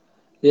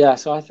 Yeah.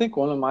 So I think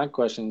one of my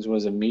questions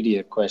was a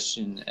media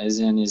question, as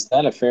in, is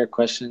that a fair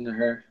question to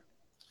her?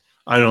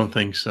 I don't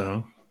think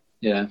so.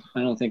 Yeah.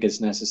 I don't think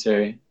it's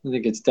necessary. I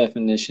think it's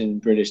definition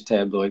British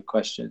tabloid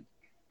question.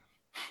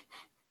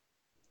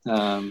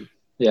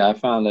 Yeah, I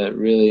found it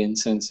really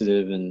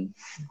insensitive and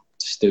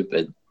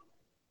stupid.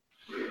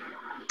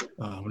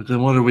 But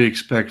then what do we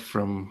expect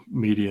from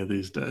media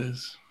these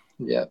days?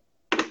 Yeah,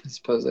 I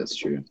suppose that's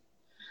true.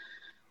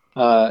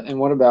 And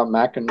what about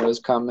McEnroe's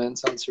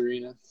comments on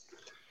Serena?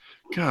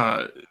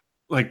 God,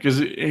 like,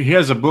 he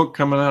has a book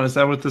coming out? Is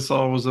that what this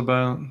all was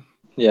about?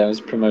 Yeah, it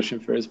was promotion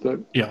for his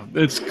book. Yeah,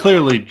 it's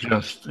clearly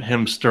just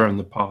him stirring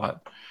the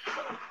pot.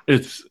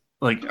 It's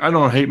like, I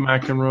don't hate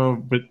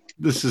McEnroe, but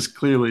this is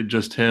clearly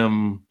just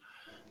him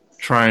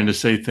trying to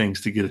say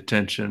things to get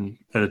attention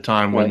at a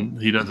time Right. when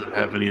he doesn't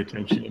have any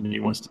attention and he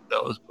wants to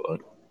sell his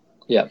book.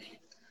 Yeah.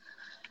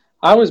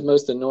 I was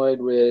most annoyed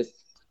with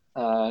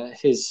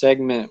his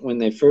segment when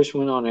they first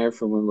went on air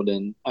for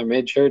Wimbledon. I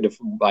made sure to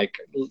like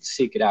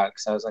seek it out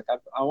because I was like,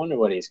 I wonder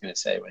what he's going to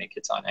say when he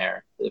gets on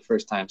air for the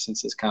first time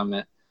since his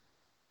comment.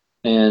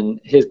 And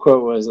his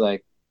quote was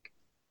like,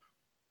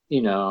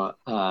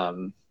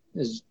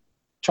 is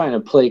trying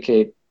to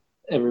placate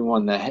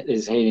everyone that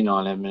is hating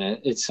on him, and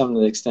it's some to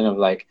the extent of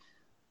like,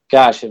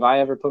 gosh, if I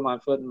ever put my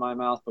foot in my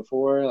mouth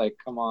before, like,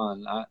 come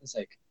on. It's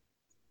like,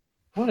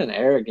 what an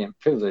arrogant,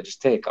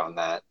 privileged take on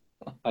that.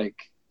 Like,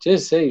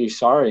 just say you're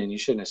sorry and you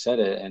shouldn't have said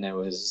it, and it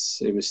was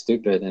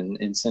stupid and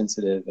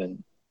insensitive,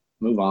 and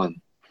move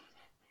on.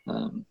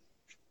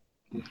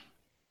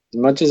 As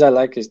much as I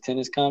like his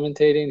tennis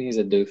commentating, he's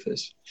a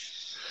doofus.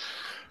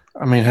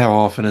 I mean, how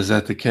often is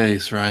that the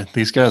case, right?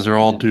 These guys are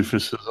all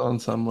doofuses on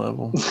some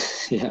level.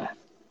 Yeah.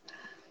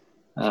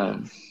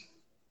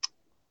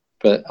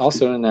 But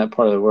also in that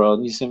part of the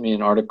world, you sent me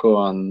an article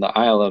on the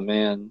Isle of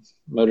Man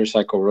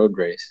motorcycle road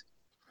race.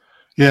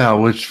 Yeah,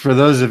 which for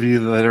those of you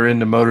that are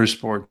into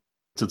motorsports,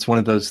 it's one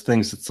of those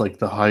things that's like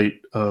the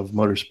height of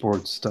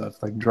motorsports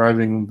stuff. Like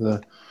driving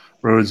the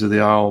roads of the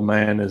Isle of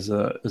Man is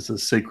a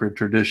sacred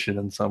tradition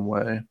in some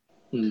way.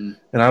 And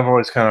I've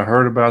always kind of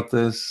heard about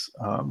this.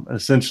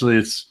 Essentially,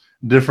 it's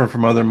different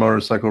from other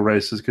motorcycle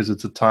races because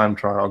it's a time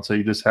trial. And so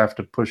you just have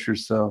to push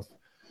yourself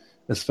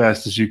as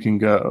fast as you can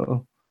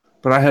go.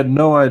 But I had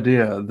no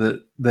idea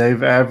that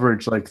they've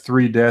averaged like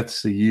 3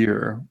 deaths a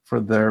year for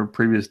their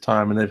previous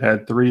time. And they've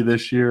had 3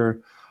 this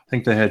year. I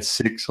think they had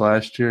 6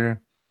 last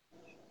year.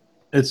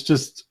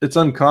 It's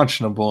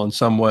unconscionable in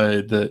some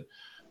way that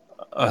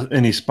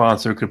any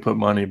sponsor could put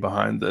money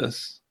behind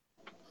this.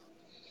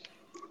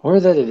 Or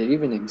that it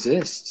even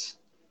exists.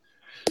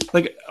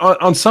 Like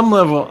on some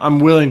level, I'm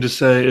willing to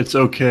say it's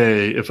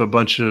okay if a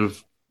bunch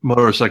of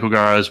motorcycle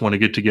guys want to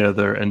get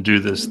together and do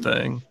this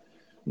thing.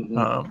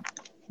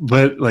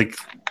 But like,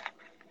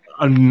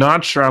 I'm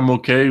not sure I'm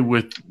okay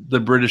with the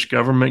British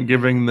government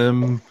giving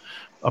them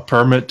a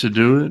permit to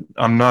do it.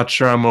 I'm not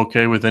sure I'm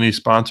okay with any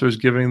sponsors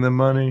giving them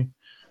money.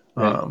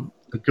 Right.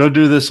 Go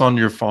do this on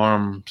your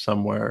farm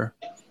somewhere.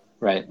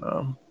 Right.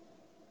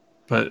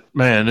 But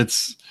man,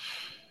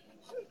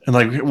 and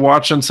like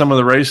watching some of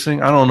the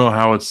racing, I don't know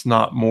how it's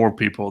not more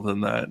people than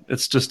that.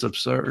 It's just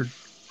absurd.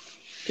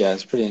 Yeah,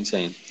 it's pretty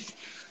insane.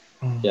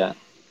 Yeah.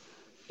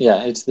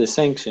 Yeah, it's the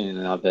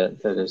sanctioning of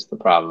it that is the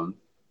problem.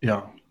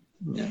 Yeah.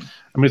 I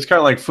mean, it's kind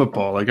of like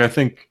football. Like, I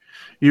think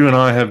you and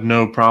I have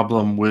no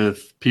problem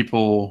with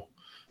people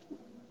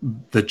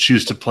that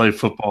choose to play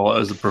football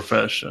as a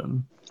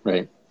profession.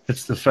 Right.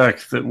 It's the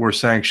fact that we're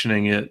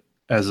sanctioning it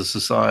as a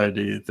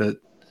society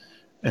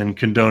and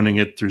condoning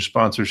it through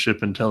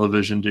sponsorship and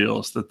television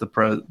deals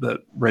that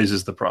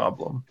raises the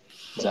problem.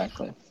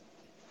 Exactly.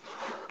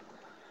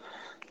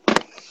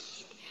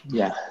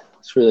 Yeah,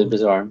 it's really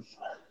bizarre.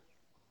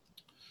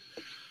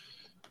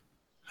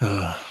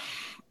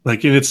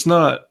 Like, and it's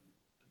not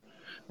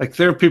like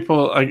there are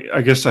people.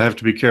 I guess I have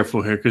to be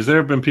careful here because there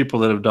have been people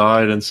that have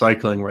died in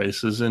cycling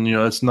races, and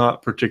it's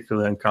not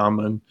particularly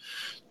uncommon.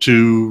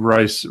 2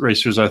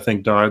 racers, I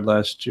think, died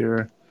last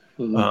year.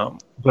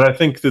 But I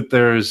think that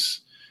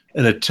there's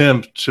an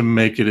attempt to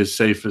make it as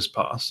safe as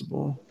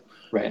possible,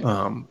 right?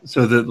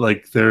 So that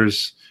like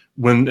there's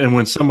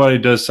when somebody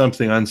does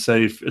something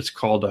unsafe, it's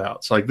called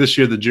out. So like this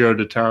year, the Giro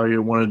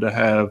d'Italia wanted to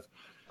have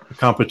a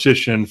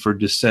competition for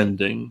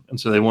descending, and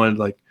so they wanted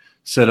like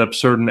set up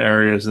certain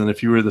areas, and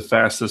if you were the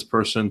fastest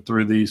person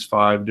through these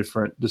 5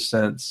 different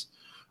descents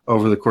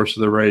over the course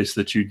of the race,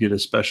 that you'd get a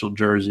special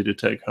jersey to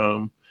take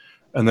home.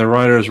 And the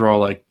riders were all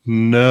like,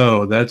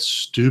 "No, that's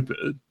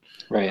stupid."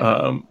 Right.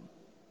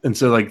 And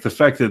so, like, the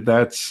fact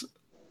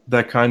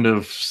that kind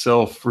of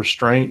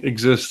self-restraint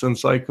exists in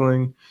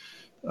cycling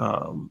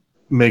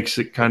makes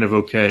it kind of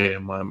okay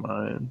in my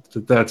mind.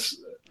 There's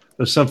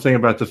something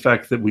about the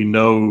fact that we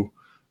know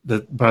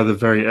that by the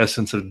very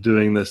essence of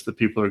doing this, that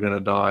people are going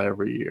to die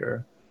every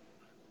year.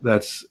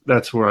 That's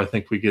where I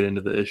think we get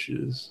into the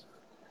issues.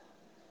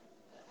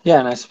 Yeah,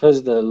 and I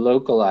suppose the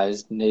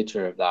localized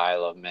nature of the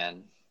Isle of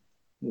Man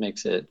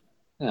makes it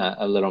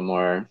a little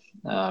more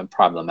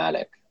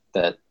problematic,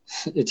 that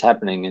it's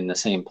happening in the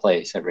same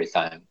place every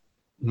time.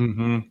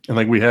 And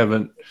like we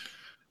haven't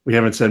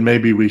said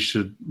maybe we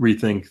should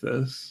rethink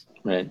this.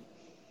 Right.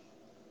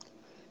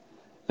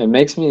 It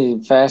makes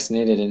me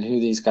fascinated in who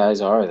these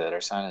guys are that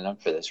are signing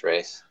up for this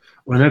race.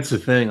 Well, that's the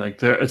thing.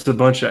 Like, it's a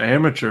bunch of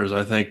amateurs,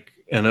 I think,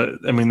 and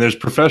I mean, there's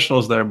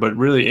professionals there, but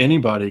really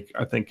anybody,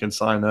 I think, can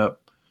sign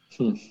up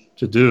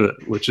to do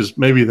it. Which is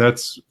maybe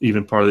that's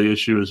even part of the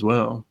issue as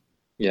well.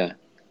 Yeah,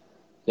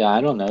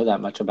 I don't know that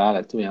much about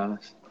it, to be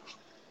honest.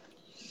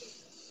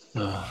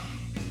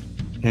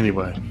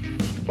 Anyway,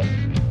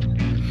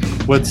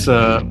 what's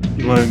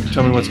you want to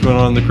tell me what's going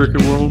on in the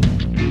cricket world?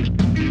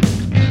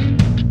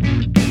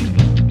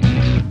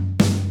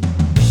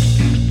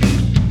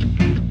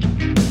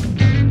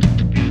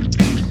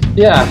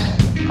 Yeah,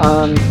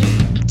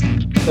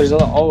 there's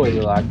always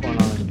a lot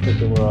going on in the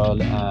cricket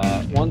world.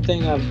 One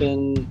thing I've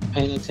been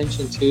paying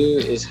attention to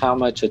is how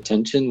much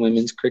attention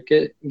women's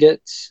cricket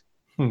gets,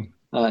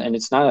 and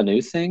it's not a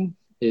new thing.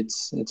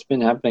 It's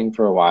been happening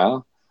for a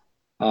while.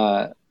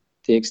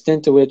 The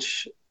extent to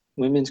which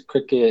women's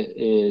cricket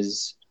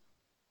is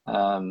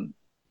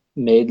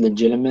made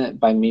legitimate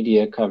by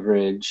media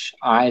coverage,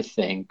 I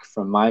think,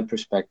 from my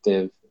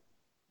perspective,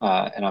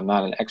 and I'm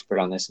not an expert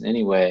on this in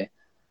any way,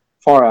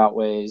 far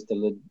outweighs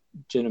the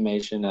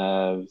legitimation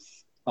of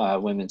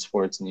women's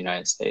sports in the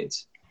United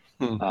States.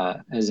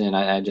 As in,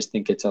 I just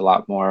think it's a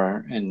lot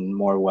more and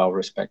more well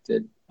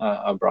respected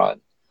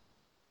abroad.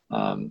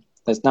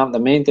 That's not the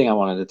main thing I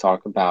wanted to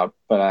talk about,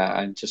 but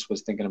I just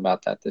was thinking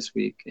about that this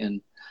week.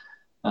 And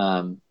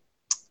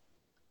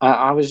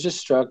I was just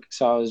struck.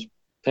 So I was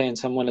paying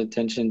somewhat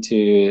attention to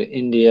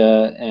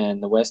India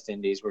and the West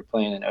Indies were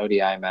playing an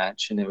ODI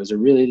match, and it was a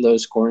really low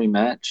scoring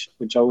match,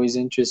 which always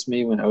interests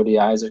me when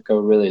ODIs go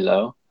really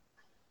low.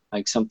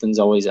 Like something's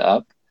always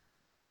up.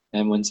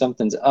 And when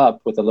something's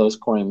up with a low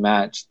scoring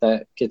match,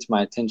 that gets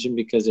my attention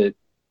because it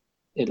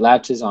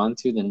latches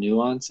onto the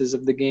nuances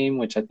of the game,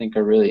 which I think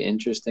are really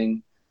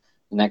interesting.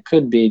 And that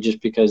could be just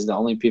because the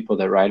only people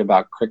that write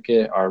about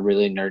cricket are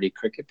really nerdy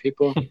cricket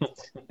people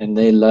and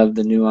they love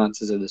the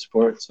nuances of the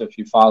sport. So if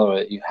you follow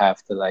it, you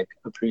have to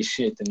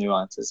appreciate the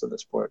nuances of the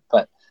sport.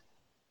 But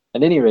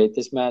at any rate,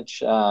 this match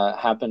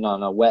happened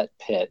on a wet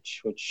pitch,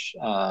 which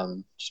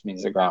just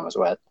means the ground was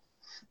wet.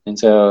 And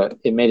so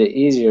it made it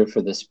easier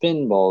for the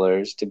spin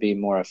bowlers to be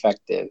more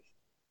effective.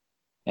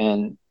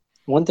 And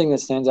one thing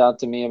that stands out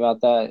to me about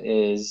that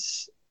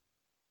is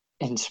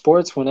in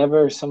sports,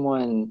 whenever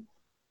someone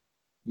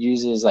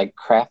uses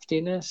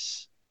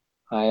craftiness,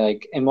 I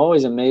am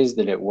always amazed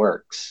that it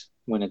works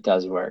when it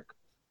does work.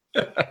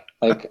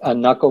 Like a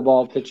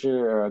knuckleball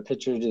pitcher or a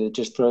pitcher that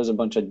just throws a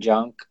bunch of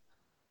junk.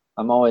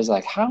 I'm always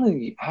like, how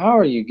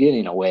are you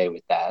getting away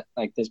with that?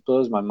 This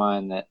blows my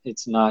mind that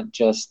it's not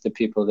just the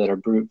people that are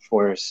brute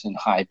force and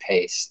high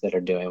pace that are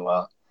doing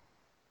well.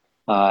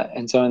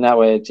 And so in that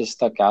way, it just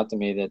stuck out to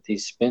me that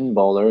these spin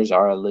bowlers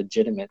are a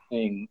legitimate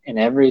thing. And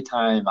every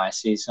time I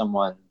see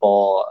someone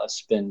bowl a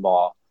spin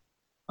ball,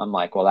 I'm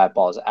like, well, that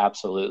ball is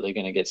absolutely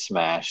going to get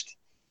smashed.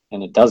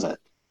 And it doesn't.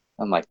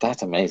 I'm like,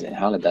 that's amazing.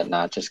 How did that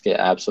not just get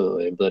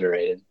absolutely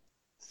obliterated?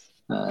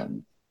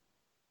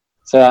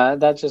 So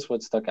that's just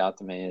what stuck out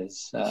to me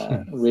is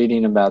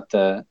reading about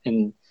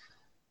in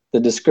the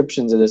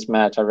descriptions of this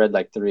match. I read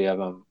 3 of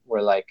them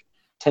were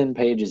 10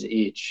 pages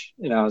each.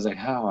 And I was like,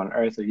 how on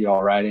earth are you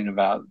all writing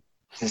about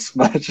this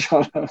much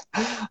on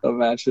a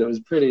match that was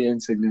pretty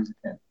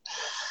insignificant?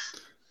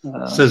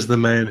 Says the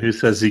man who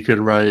says he could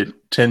write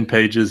 10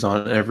 pages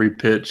on every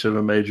pitch of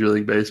a Major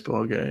League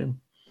Baseball game.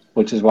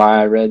 Which is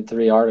why I read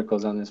 3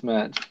 articles on this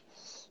match.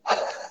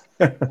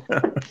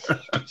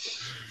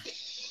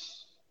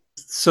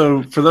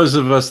 So for those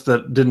of us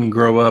that didn't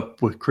grow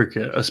up with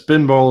cricket, a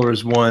spin bowler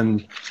is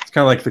one, it's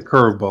kind of like the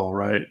curveball,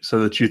 right? So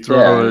that you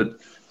throw it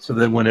so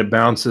that when it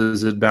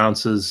bounces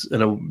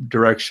in a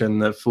direction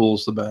that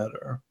fools the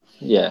batter.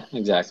 Yeah,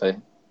 exactly.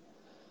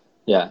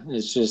 Yeah,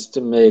 it's just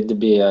made to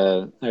be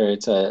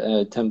it's an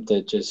attempt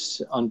at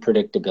just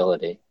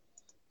unpredictability.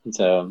 And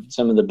so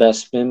some of the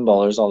best spin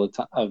bowlers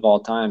of all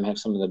time have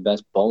some of the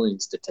best bowling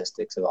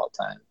statistics of all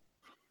time.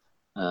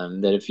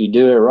 That if you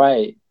do it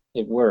right,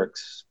 it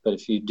works. But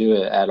if you do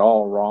it at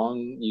all wrong,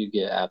 you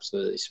get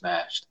absolutely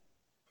smashed.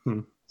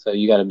 So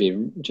you got to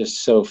be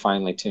just so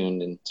finely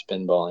tuned in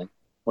spin bowling,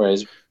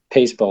 whereas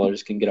pace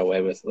bowlers can get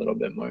away with a little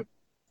bit more.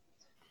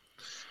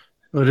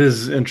 Well, it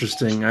is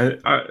interesting.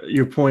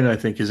 Your point, I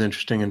think, is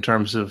interesting in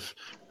terms of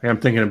I'm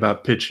thinking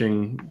about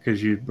pitching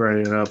because you brought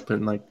it up,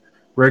 and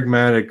Greg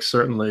Maddux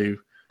certainly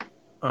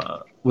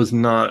was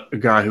not a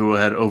guy who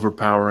had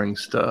overpowering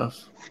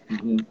stuff,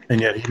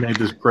 and yet he made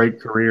this great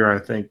career, I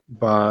think,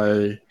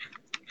 by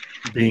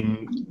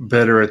being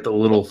better at the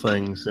little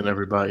things than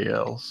everybody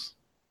else.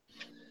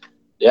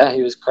 Yeah,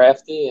 he was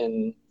crafty,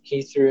 and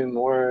he threw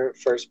more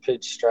first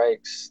pitch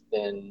strikes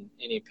than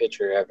any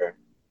pitcher ever.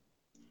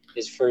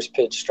 His first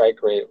pitch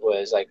strike rate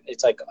was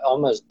it's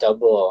almost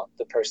double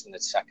the person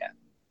that's second.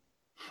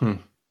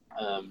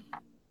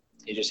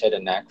 He just had a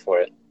knack for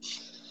it.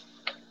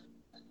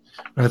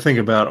 I think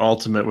about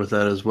ultimate with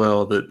that as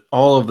well, that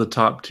all of the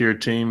top tier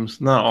teams,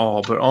 not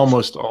all, but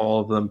almost all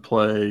of them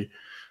play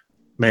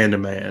man to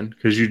man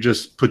because you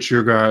just put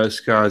your guys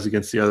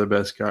against the other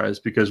best guys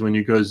because when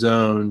you go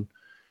zone,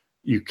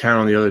 you count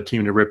on the other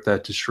team to rip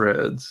that to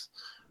shreds.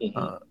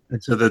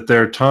 And so that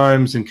there are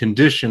times and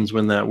conditions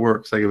when that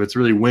works. Like if it's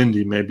really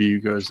windy, maybe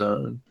you go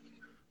zone.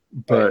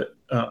 But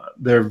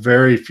there are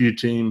very few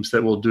teams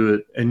that will do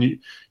it. And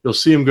you'll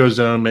see them go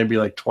zone maybe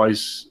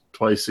twice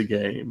a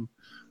game.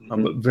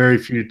 But very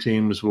few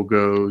teams will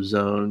go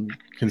zone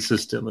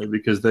consistently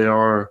because they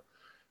are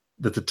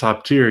at the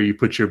top tier, you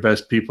put your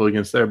best people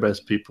against their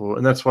best people.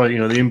 And that's why, the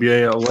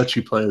NBA will let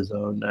you play a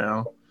zone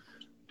now,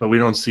 but we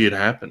don't see it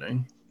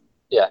happening.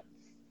 Yeah.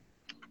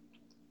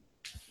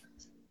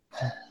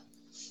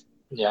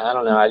 Yeah, I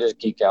don't know. I just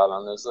geek out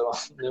on those little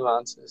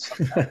nuances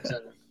sometimes.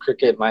 And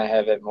cricket might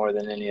have it more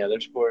than any other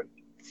sport.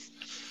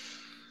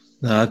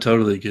 No, I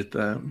totally get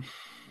that.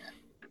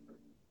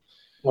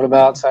 What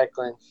about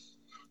cycling?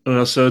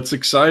 So it's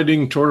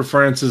exciting. Tour de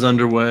France is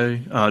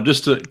underway.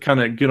 Just to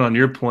kind of get on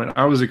your point,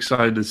 I was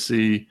excited to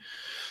see.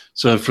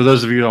 So for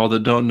those of you all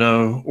that don't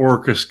know,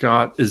 Orica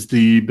Scott is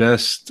the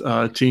best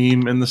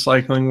team in the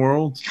cycling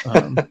world.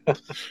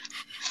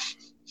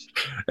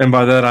 And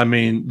by that, I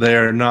mean they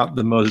are not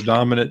the most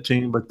dominant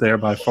team, but they are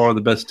by far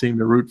the best team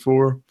to root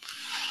for.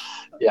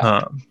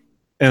 Yeah.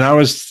 And I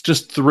was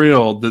just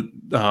thrilled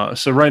that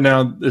so right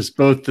now it's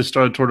both the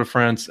start of Tour de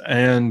France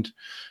and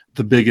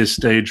the biggest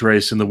stage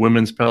race in the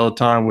women's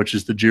peloton, which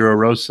is the Giro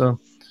Rosa.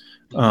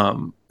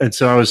 And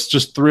so I was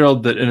just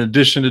thrilled that in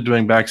addition to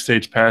doing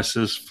backstage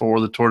passes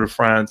for the Tour de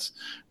France,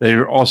 they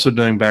are also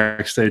doing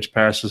backstage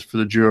passes for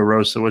the Giro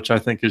Rosa, which I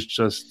think is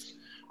just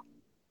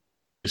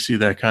to see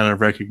that kind of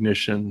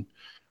recognition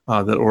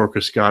that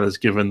Orica Scott has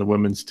given the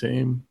women's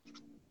team.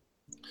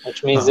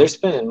 Which means they're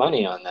spending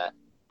money on that.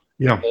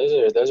 Yeah.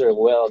 Those are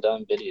well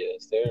done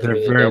videos. They're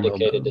really very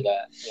dedicated to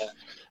that. Yeah.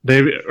 They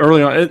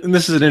early on, and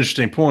this is an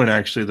interesting point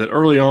actually, that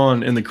early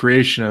on in the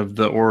creation of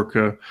the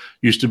Orica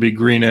used to be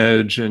Green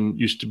Edge and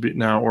used to be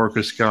now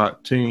Orica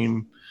Scott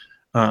team,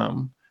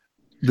 that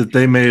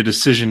they made a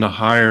decision to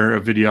hire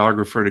a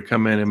videographer to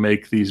come in and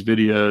make these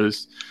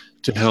videos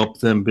to help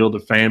them build a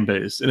fan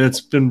base. And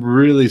it's been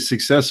really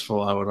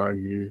successful, I would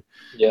argue,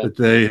 that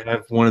they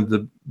have one of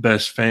the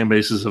best fan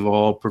bases of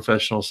all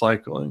professional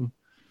cycling.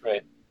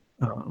 Right.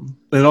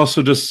 And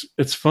also just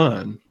it's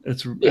fun.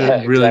 It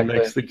really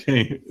makes the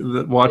game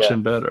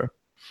watching better.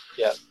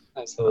 Yeah,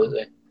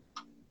 absolutely.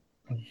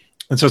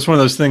 And so it's one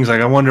of those things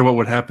like I wonder what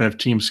would happen if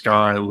Team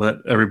Sky let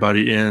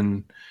everybody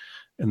in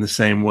the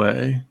same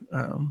way,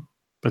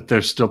 but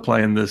they're still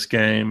playing this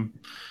game.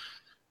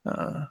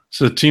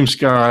 So Team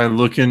Sky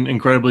looking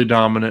incredibly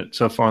dominant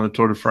so far in the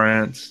Tour de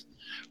France.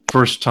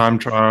 First time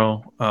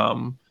trial,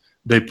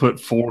 they put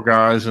 4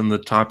 guys in the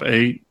top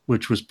 8,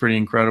 which was pretty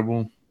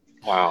incredible.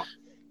 Wow.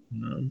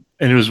 And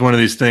it was one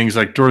of these things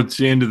like towards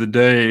the end of the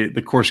day,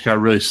 the course got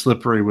really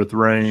slippery with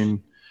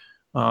rain.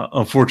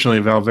 Unfortunately,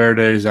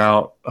 Valverde's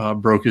out,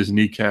 broke his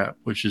kneecap,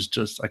 which is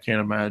just, I can't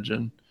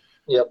imagine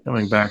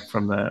coming back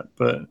from that.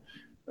 But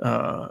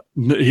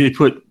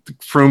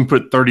Froome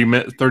put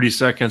 30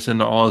 seconds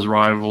into all his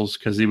rivals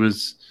because he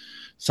was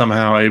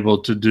somehow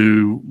able to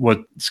do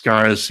what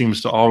Sky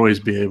seems to always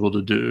be able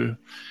to do.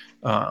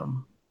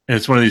 And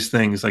it's one of these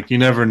things like you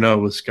never know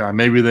with Sky.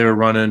 Maybe they were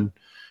running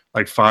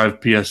like 5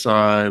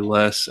 PSI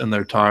less in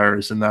their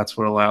tires, and that's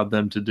what allowed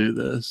them to do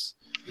this.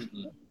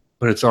 Mm-hmm.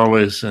 But it's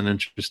always an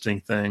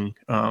interesting thing.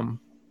 And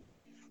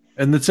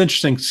it's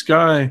interesting.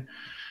 Sky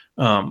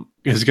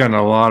has gotten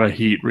a lot of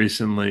heat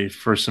recently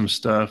for some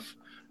stuff.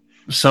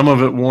 Some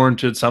of it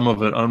warranted, some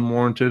of it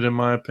unwarranted, in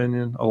my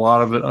opinion. A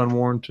lot of it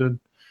unwarranted.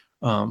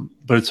 But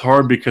it's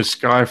hard because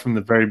Sky from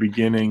the very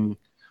beginning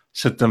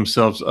set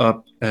themselves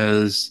up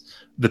as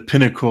the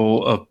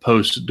pinnacle of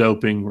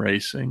post-doping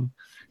racing.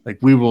 Like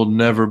we will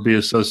never be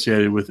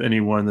associated with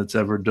anyone that's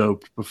ever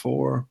doped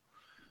before.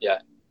 Yeah.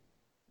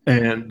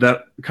 And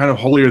that kind of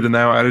holier than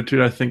thou attitude,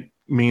 I think,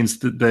 means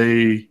that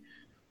they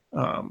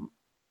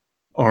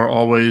are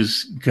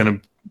always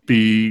going to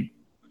be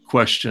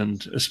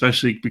questioned,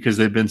 especially because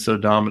they've been so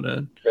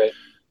dominant. Right.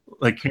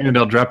 Like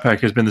Cannondale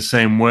Drapac has been the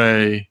same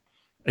way,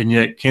 and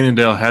yet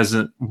Cannondale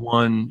hasn't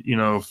won,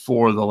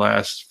 4 of the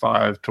last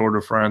 5 Tour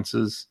de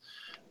France's.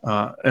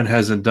 And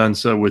hasn't done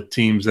so with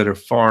teams that are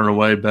far and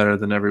away better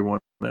than everyone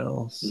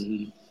else.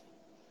 Mm-hmm.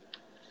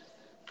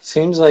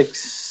 Seems like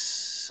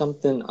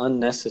something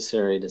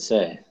unnecessary to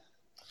say.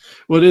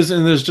 Well, it is,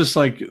 and there's just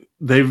like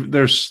they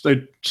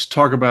just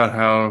talk about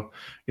how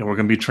we're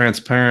going to be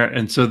transparent,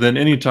 and so then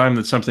anytime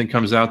that something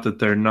comes out that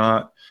they're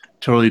not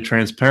totally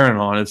transparent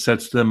on, it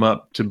sets them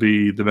up to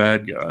be the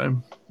bad guy.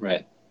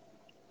 Right.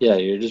 Yeah,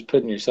 you're just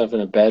putting yourself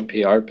in a bad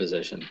PR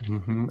position.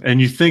 Mm-hmm.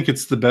 And you think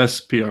it's the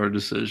best PR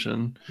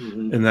decision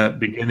in that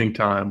beginning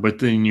time, but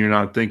then you're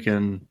not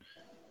thinking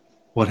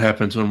what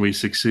happens when we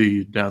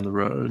succeed down the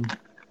road.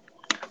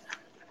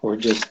 Or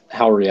just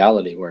how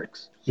reality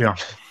works. Yeah.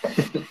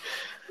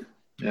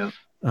 Yeah.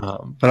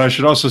 But I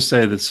should also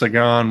say that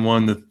Sagan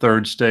won the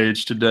 3rd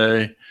stage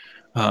today.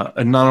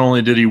 And not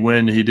only did he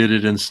win, he did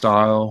it in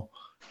style.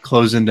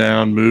 Closing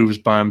down moves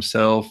by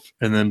himself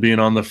and then being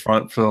on the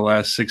front for the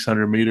last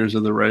 600 meters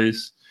of the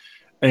race.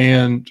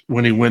 And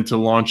when he went to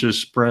launch his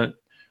sprint,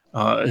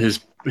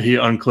 he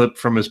unclipped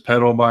from his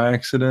pedal by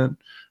accident.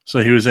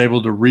 So he was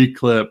able to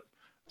reclip,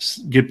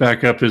 get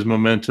back up his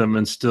momentum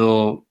and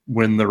still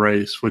win the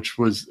race,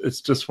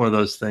 it's just one of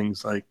those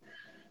things. Like,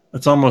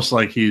 it's almost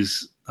like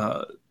he's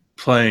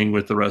playing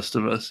with the rest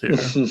of us here.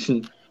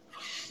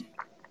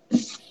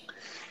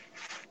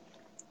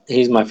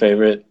 He's my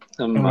favorite.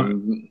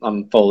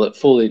 I'm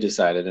fully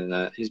decided in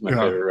that. He's my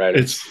favorite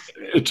writer.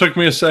 It took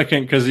me a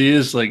second because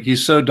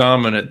he's so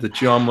dominant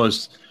that you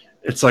almost,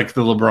 it's like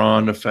the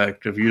LeBron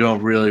effect of you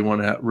don't really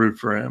want to root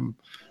for him,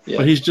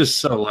 but he's just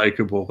so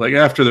likable. Like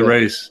after the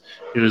race,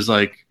 it was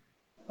like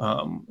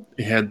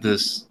he had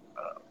this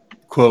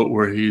quote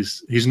where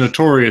he's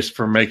notorious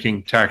for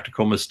making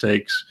tactical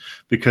mistakes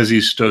because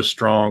he's so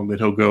strong that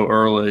he'll go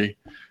early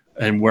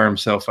and wear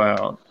himself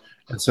out.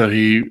 And so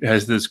he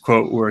has this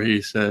quote where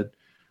he said,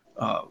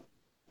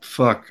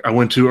 fuck, I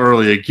went too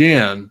early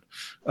again.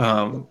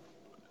 And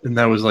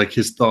that was like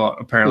his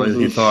thought. Apparently,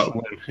 he thought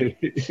when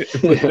he says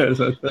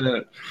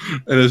that.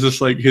 And it's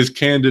just like his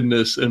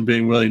candidness and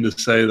being willing to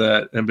say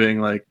that and being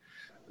like,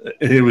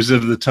 it was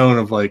of the tone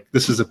of like,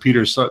 this is a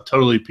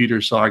totally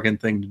Peter Sagan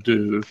thing to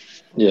do.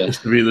 Yeah. Is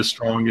to be the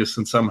strongest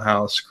and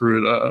somehow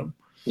screw it up.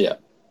 Yeah.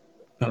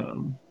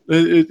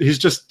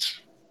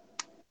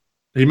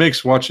 He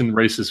makes watching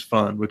races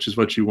fun, which is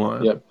what you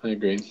want. Yep, I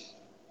agree.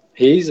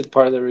 He's a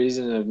part of the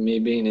reason of me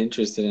being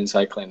interested in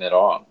cycling at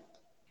all.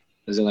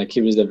 As in, like,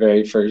 he was the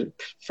very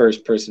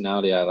first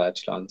personality I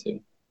latched onto.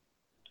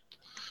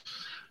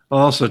 I'll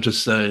also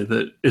just say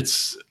that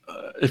it's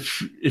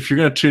if you're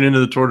going to tune into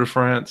the Tour de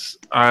France,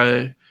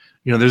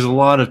 there's a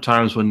lot of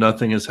times when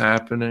nothing is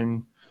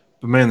happening,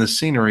 but man, the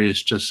scenery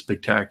is just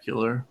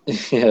spectacular.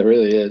 Yeah, it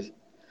really is.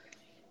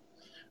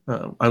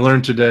 I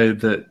learned today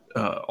that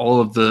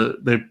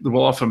they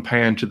will often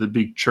pan to the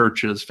big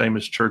churches,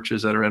 famous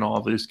churches that are in all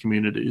of these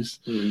communities.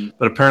 Mm-hmm.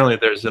 But apparently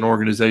there's an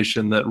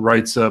organization that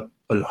writes up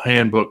a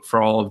handbook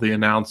for all of the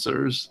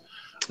announcers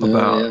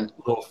about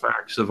little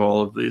facts of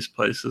all of these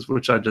places,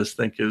 which I just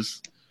think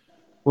is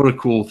what a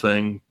cool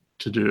thing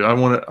to do. I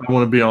want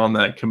to be on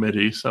that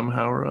committee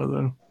somehow or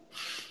other.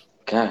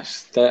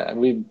 Gosh, that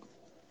we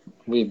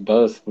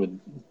both would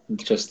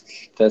just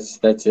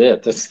that's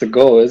it. That's the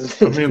goal, isn't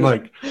it? I mean,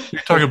 like, you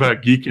talk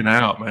about geeking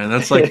out, man.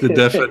 That's like the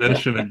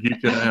definition of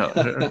geeking out.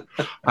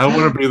 I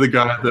want to be the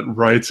guy that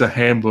writes a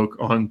handbook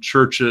on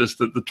churches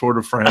that the Tour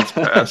de France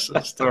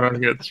passes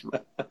starting at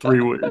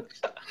 3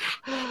 weeks.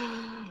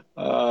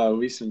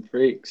 We some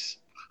freaks.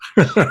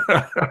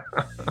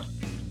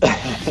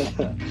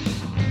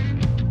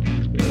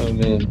 Oh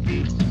man.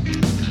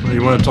 Well,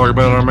 you want to talk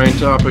about our main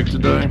topic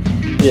today?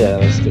 Yeah,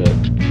 let's do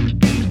it.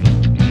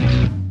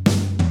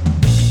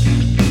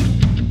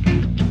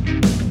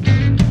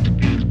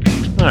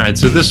 All right,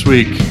 so this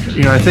week,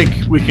 I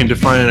think we can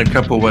define it a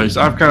couple ways.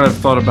 I've kind of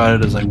thought about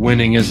it as like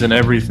winning isn't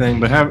everything,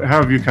 but how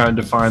have you kind of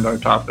defined our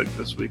topic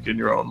this week in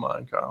your own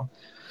mind, Kyle?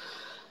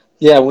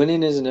 Yeah,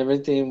 winning isn't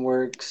everything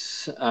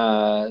works.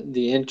 The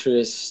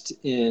interest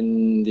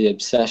in the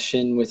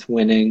obsession with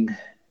winning,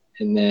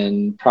 and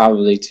then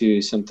probably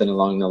too something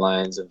along the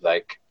lines of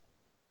like,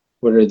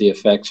 what are the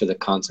effects or the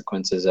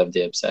consequences of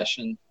the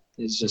obsession?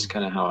 Is just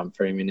kind of how I'm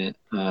framing it.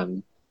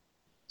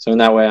 So in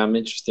that way, I'm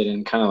interested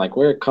in kind of like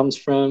where it comes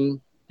from.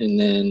 And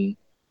then,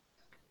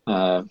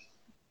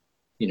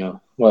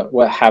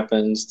 what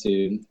happens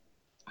to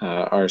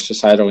our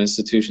societal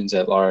institutions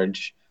at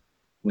large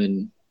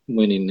when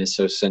winning is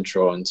so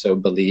central and so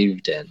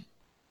believed in.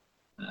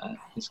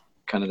 Is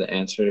kind of the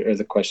answer or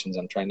the questions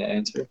I'm trying to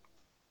answer.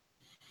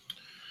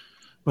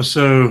 Well,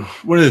 so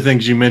one of the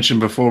things you mentioned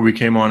before we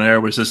came on air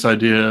was this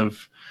idea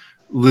of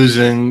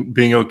losing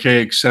being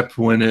okay, except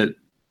when it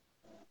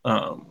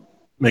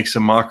makes a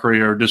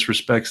mockery or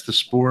disrespects the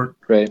sport.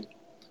 Right.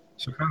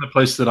 So kind of the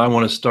place that I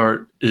want to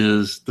start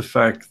is the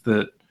fact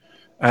that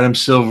Adam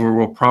Silver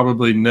will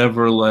probably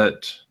never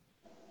let,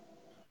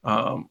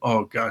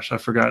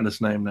 I've forgotten his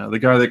name now, the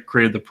guy that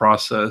created the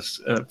process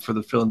for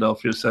the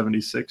Philadelphia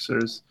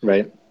 76ers.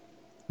 Right.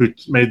 Who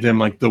made them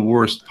like the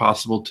worst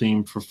possible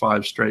team for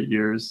 5 straight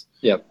years.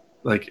 Yep.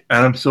 Like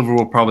Adam Silver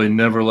will probably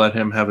never let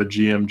him have a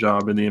GM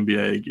job in the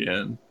NBA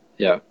again.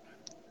 Yeah.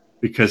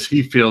 Because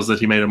he feels that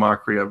he made a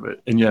mockery of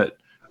it. And yet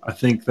I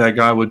think that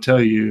guy would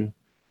tell you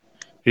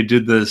he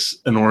did this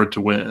in order to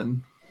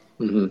win.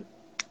 Mm-hmm.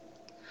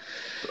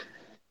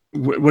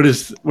 What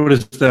does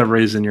that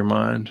raise in your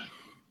mind?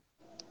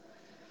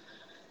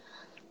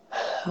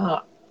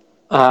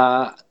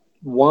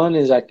 One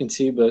is I can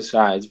see both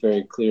sides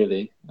very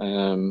clearly.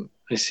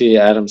 I see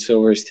Adam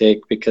Silver's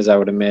take because I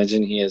would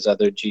imagine he has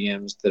other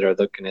GMs that are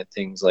looking at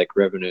things like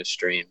revenue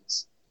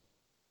streams.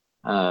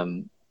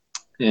 And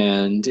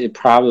it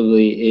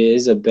probably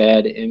is a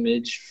bad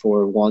image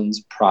for one's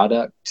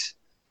product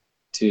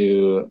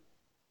to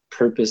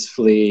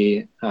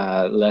purposefully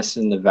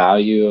lessen the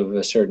value of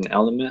a certain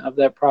element of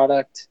that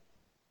product.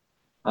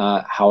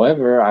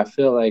 However, I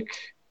feel like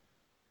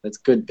that's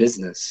good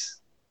business.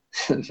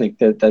 I think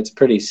that's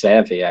pretty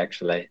savvy,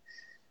 actually.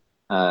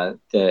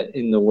 That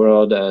in the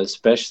world,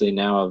 especially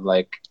now of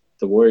like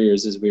the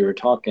Warriors, as we were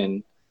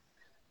talking,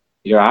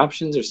 your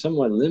options are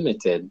somewhat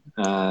limited.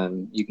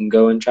 You can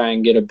go and try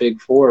and get a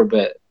big 4,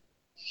 but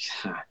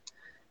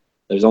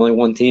there's only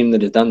one team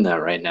that has done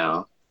that right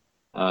now.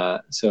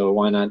 So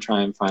why not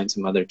try and find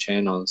some other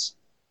channels?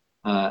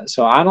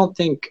 So I don't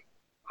think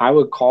I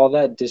would call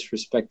that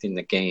disrespecting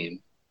the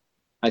game.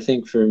 I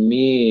think for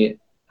me,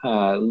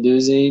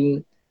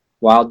 losing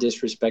while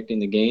disrespecting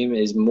the game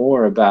is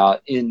more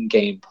about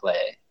in-game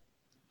play.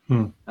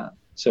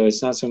 So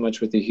it's not so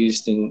much what the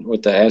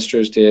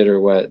Astros did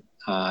or what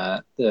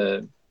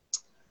the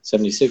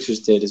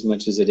 76ers did as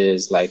much as it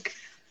is like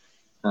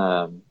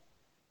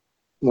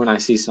when I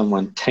see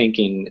someone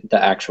tanking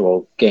the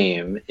actual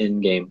game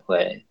in-game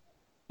play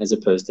as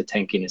opposed to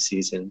tanking a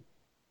season.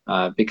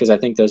 Because I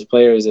think those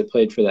players that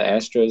played for the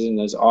Astros in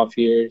those off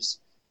years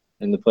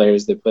and the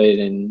players that played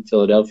in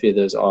Philadelphia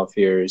those off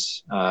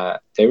years,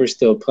 they were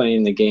still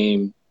playing the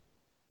game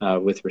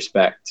with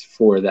respect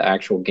for the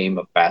actual game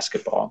of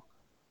basketball.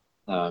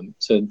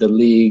 So the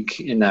league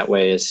in that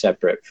way is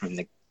separate from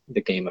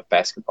the game of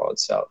basketball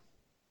itself.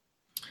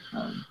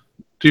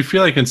 Do you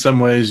feel like in some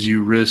ways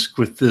you risk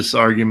with this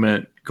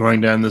argument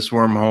going down this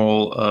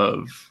wormhole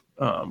of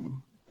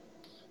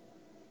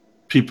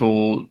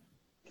people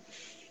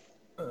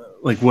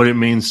like what it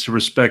means to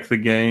respect the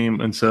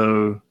game? And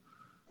so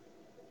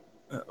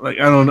like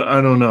I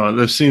don't know.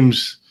 There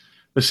seems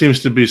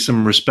to be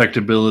some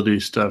respectability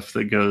stuff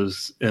that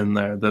goes in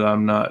there that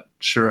I'm not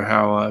sure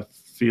how I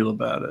feel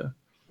about it.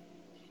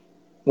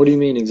 What do you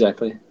mean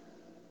exactly?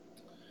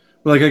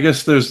 Like I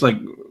guess there's like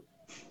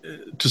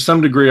to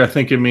some degree I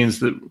think it means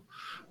that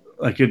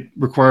like it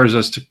requires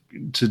us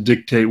to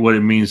dictate what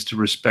it means to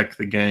respect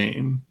the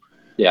game.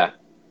 Yeah.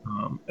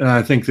 And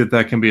I think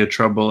that can be a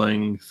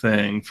troubling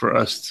thing for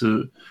us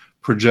to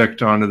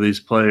project onto these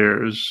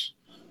players.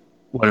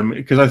 What I mean,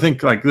 because I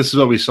think like this is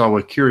what we saw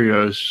with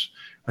Kyrgios.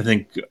 I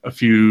think a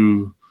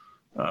few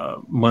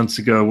months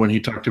ago when he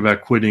talked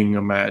about quitting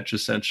a match,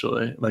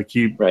 essentially, like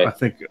I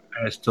think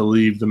asked to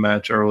leave the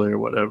match early or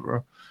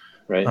whatever.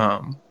 Right.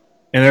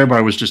 And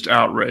everybody was just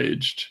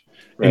outraged.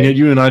 Right. And yet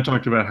you and I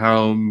talked about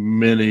how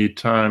many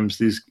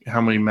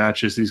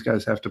matches these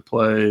guys have to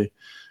play,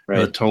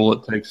 the toll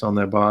it takes on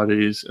their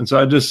bodies. And so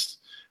I just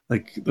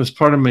like there's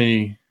part of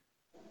me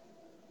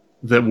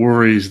that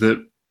worries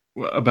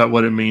about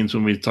what it means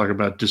when we talk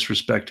about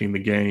disrespecting the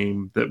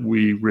game, that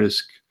we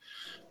risk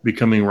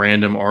becoming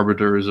random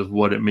arbiters of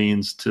what it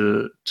means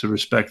to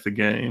respect the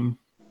game.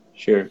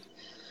 Sure.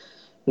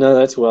 No,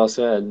 that's well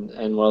said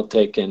and well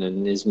taken,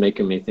 and is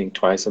making me think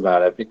twice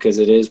about it because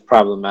it is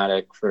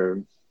problematic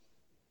for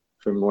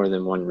more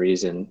than one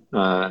reason.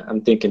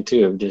 I'm thinking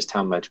too of just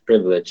how much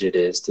privilege it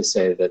is to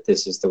say that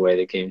this is the way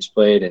the game's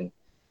played, and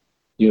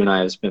you and I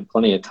have spent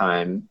plenty of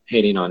time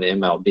hating on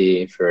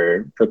MLB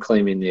for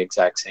proclaiming the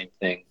exact same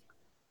thing.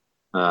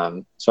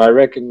 So I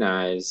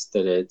recognize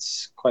that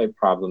it's quite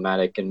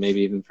problematic, and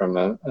maybe even from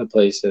a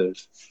place of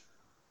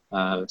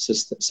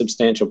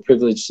substantial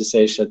privilege to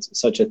say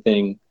such a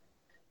thing.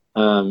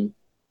 And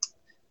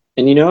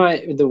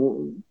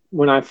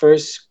when I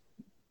first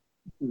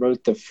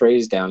wrote the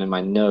phrase down in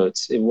my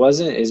notes, it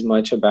wasn't as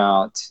much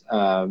about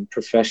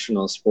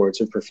professional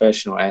sports or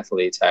professional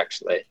athletes,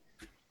 actually.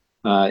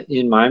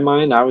 In my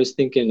mind, I was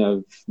thinking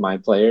of my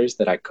players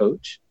that I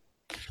coach.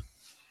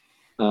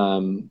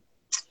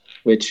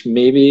 Which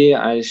maybe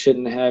I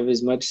shouldn't have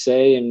as much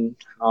say in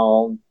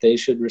how they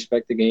should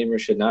respect the game or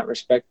should not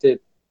respect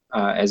it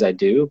as I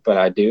do, but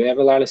I do have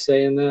a lot of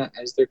say in that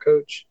as their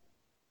coach.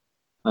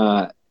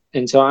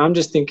 And so I'm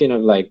just thinking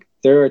of like,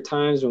 there are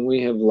times when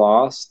we have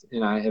lost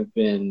and I have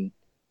been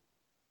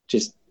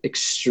just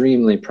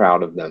extremely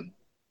proud of them.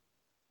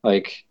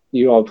 Like,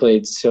 you all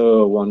played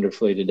so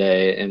wonderfully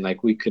today and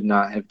like we could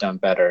not have done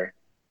better.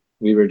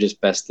 We were just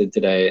bested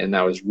today, and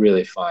that was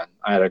really fun.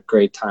 I had a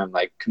great time,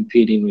 like,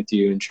 competing with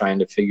you and trying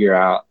to figure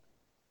out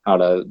how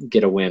to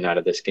get a win out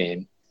of this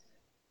game.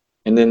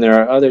 And then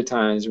there are other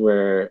times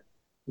where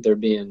they're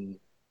being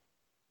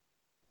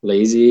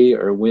lazy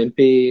or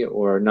wimpy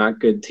or not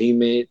good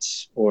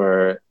teammates,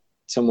 or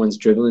someone's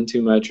dribbling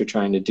too much or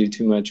trying to do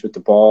too much with the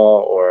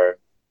ball, or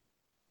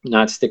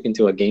not sticking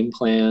to a game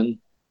plan,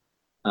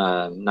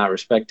 not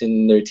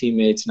respecting their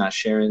teammates, not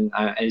sharing.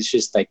 It's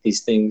just like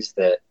these things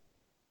that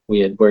we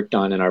had worked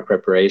on in our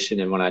preparation,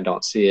 and when I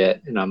don't see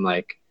it, and I'm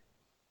like,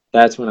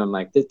 that's when I'm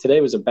like,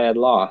 today was a bad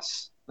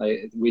loss.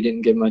 Like, we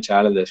didn't get much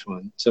out of this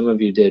one. Some of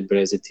you did, but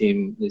as a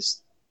team,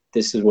 this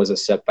was a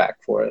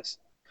setback for us,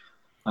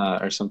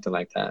 or something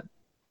like that.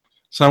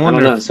 So I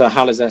wonder. I don't know. So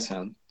how does that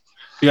sound?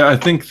 Yeah, I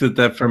think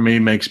that for me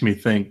makes me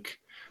think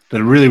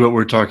that really what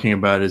we're talking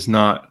about is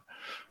not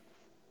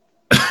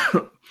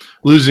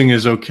losing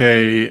is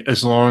okay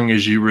as long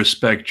as you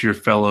respect your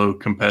fellow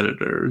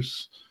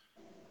competitors.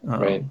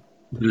 Right.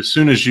 But as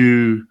soon as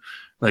you,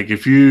 like,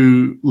 if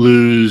you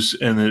lose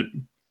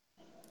and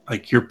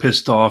you're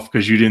pissed off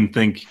because you didn't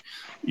think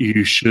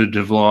you should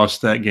have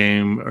lost that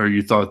game, or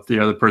you thought the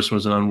other person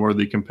was an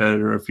unworthy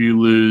competitor, if you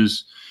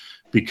lose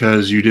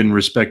because you didn't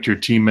respect your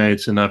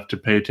teammates enough to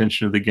pay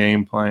attention to the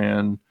game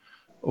plan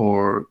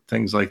or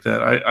things like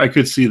that, I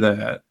could see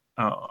that.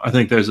 I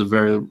think there's a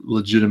very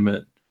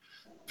legitimate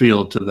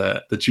feel to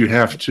that you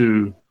have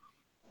to,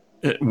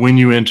 when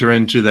you enter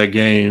into that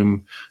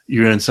game,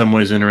 you in some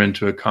ways enter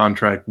into a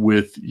contract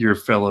with your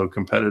fellow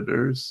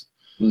competitors.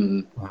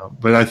 Mm-hmm.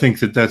 But I think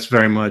that's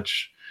very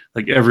much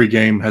like every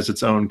game has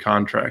its own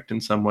contract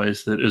in some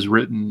ways that is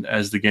written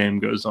as the game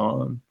goes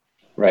on.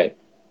 Right.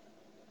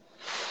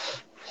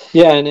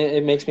 Yeah, and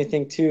it makes me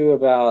think too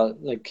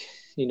about like,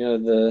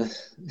 the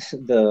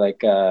like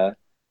the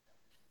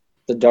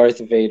Darth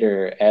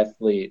Vader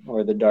athlete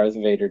or the Darth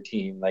Vader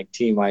team, like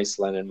Team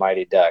Iceland and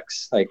Mighty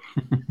Ducks. Like,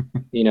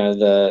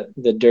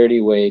 the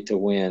dirty way to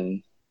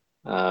win,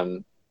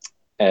 um,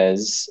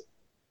 as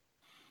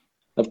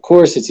of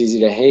course it's easy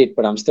to hate,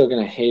 but I'm still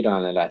gonna hate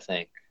on it, I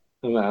think.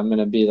 I'm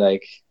gonna be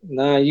like,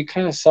 nah, you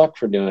kind of suck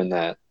for doing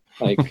that.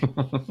 Like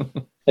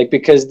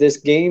because this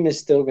game is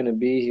still gonna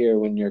be here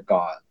when you're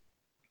gone.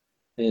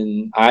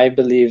 And I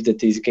believe that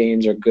these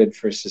games are good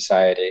for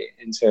society.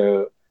 And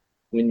so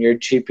when you're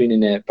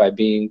cheapening it by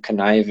being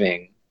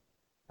conniving,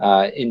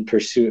 in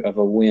pursuit of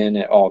a win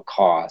at all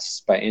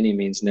costs by any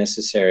means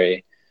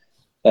necessary,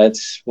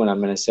 that's when I'm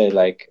going to say,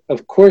 like,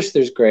 of course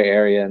there's gray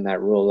area in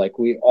that rule. Like,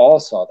 we all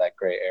saw that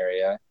gray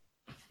area.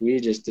 We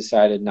just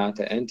decided not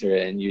to enter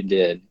it, and you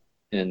did.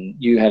 And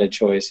you had a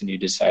choice, and you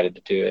decided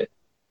to do it.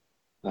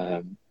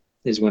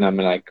 Is when I'm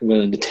like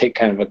willing to take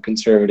kind of a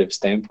conservative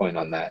standpoint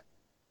on that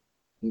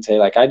and say,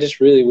 like, I just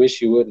really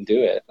wish you wouldn't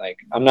do it. Like,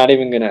 I'm not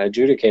even going to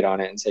adjudicate on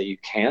it and say you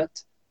can't,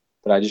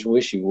 but I just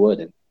wish you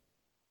wouldn't,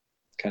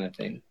 kind of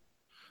thing.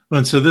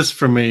 And so this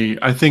for me,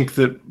 I think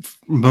that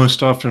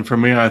most often for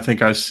me, I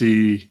think I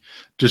see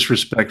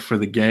disrespect for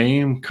the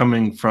game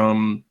coming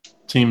from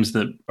teams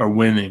that are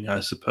winning,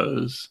 I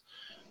suppose.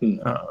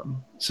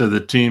 So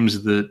the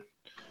teams that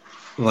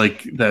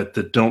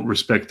that don't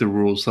respect the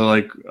rules. So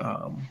like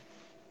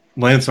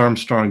Lance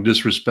Armstrong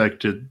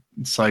disrespected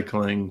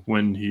cycling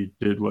when he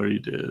did what he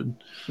did.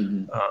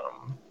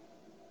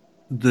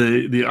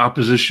 The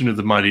opposition of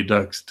the Mighty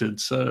Ducks did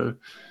so.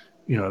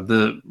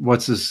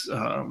 What's his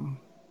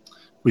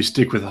we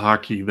stick with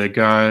hockey. That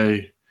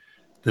guy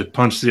that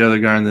punched the other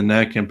guy in the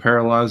neck and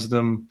paralyzed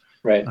him.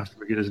 Right. I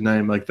forget his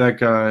name. Like, that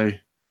guy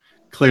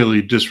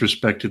clearly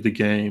disrespected the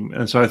game.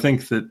 And so I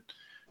think that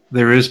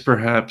there is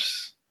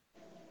perhaps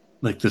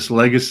like this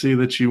legacy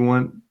that you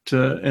want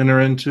to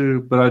enter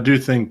into. But I do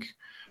think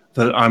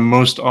that I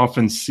most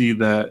often see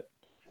that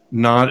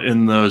not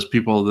in those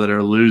people that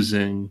are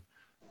losing,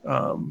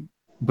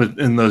 but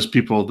in those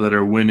people that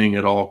are winning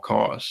at all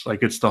costs.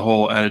 Like, it's the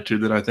whole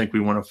attitude that I think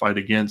we want to fight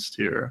against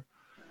here.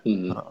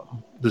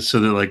 So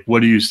that, like, what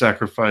do you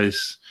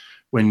sacrifice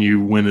when you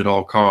win at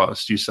all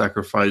costs? You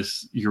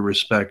sacrifice your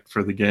respect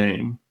for the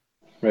game.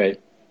 Right.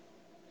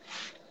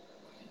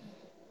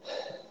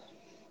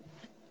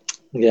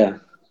 Yeah.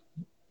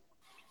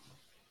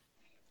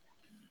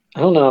 I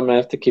don't know. I'm gonna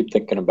have to keep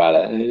thinking about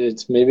it.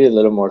 It's maybe a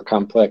little more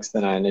complex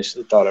than I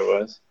initially thought it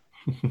was.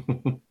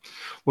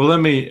 Well,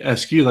 let me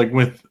ask you, like,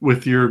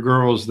 with your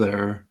girls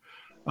there,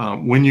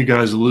 when you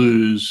guys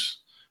lose,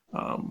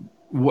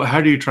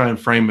 how do you try and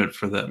frame it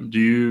for them? Do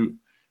you,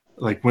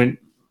 like, when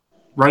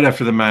right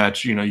after the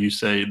match, you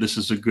say this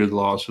is a good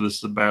loss or this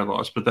is a bad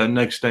loss, but that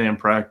next day in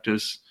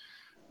practice,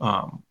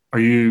 are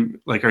you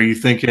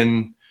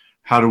thinking,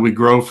 how do we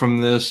grow from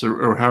this,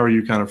 or how are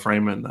you kind of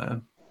framing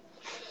that?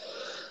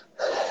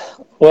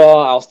 Well,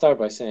 I'll start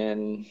by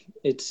saying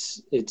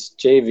it's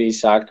JV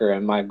soccer,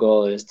 and my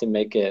goal is to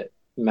make it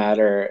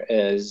matter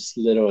as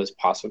little as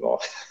possible.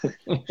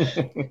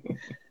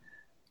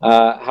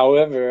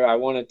 However, I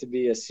want it to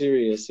be a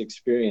serious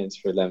experience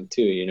for them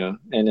too,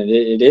 and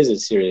it is a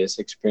serious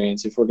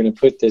experience. If we're going to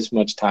put this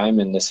much time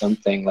into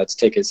something, let's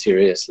take it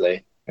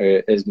seriously,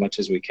 or as much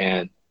as we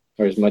can,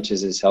 or as much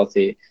as is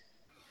healthy.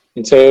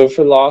 And so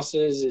for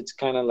losses, it's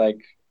kind of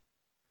like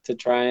to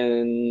try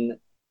and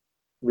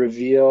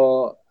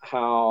reveal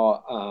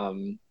how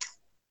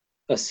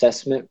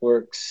assessment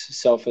works,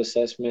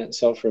 self-assessment,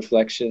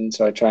 self-reflection.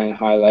 So I try and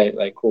highlight,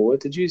 like, well, what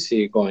did you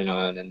see going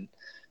on, and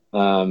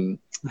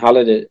how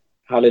did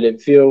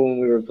it feel when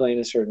we were playing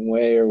a certain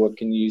way, or what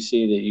can you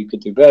see that you could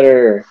do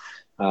better,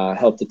 or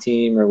help the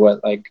team, or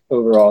what, like,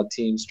 overall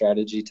team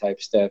strategy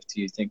type stuff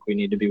do you think we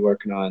need to be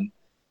working on?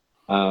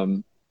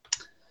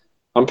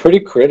 I'm pretty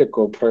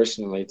critical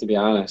personally, to be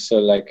honest. So,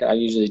 like, I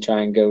usually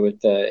try and go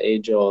with the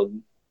age-old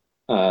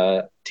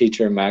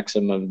teacher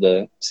maxim of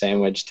the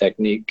sandwich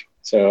technique.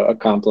 So a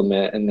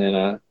compliment and then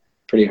a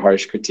pretty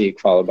harsh critique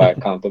followed by a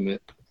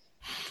compliment.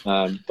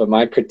 But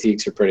my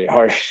critiques are pretty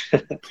harsh.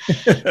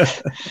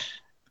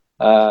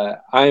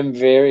 I'm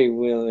very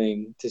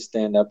willing to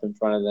stand up in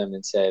front of them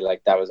and say,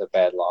 like, that was a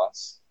bad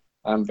loss.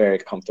 I'm very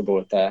comfortable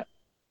with that.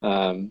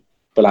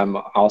 But I'm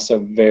also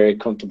very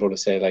comfortable to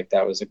say, like,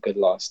 that was a good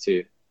loss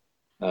too.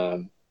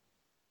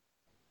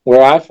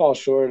 Where I fall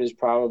short is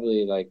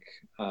probably, like,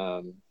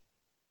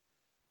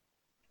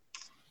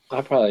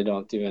 I probably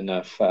don't do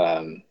enough.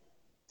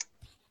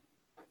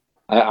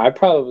 I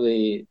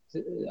probably,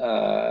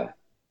 well,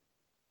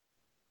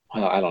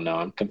 I don't know.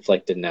 I'm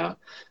conflicted now.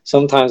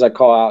 Sometimes I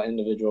call out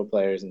individual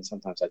players and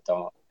sometimes I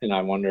don't. And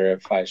I wonder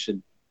if I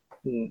should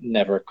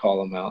never call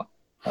them out.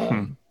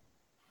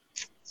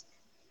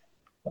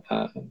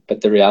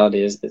 But the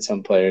reality is that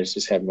some players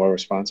just have more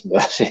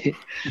responsibility.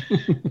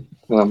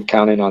 And I'm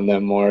counting on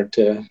them more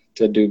to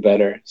do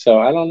better. So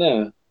I don't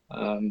know.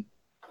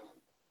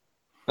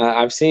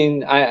 I'm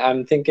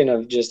thinking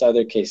of just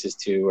other cases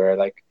too, where,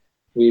 like,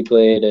 we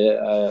played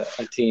a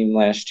team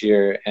last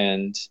year,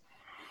 and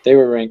they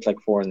were ranked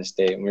like 4 in the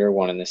state and we were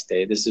 1 in the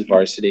state. This is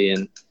varsity,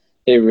 and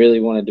they really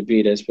wanted to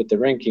beat us, but the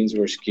rankings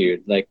were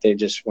skewed. Like, they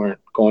just weren't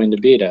going to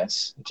beat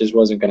us. It just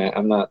wasn't going to –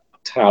 I'm not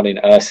touting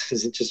us.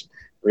 It's just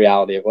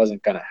reality. It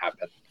wasn't going to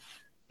happen.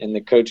 And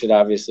the coach had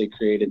obviously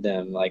created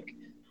them, like,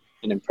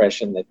 an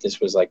impression that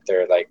this was, like,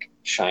 their, like,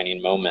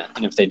 shining moment.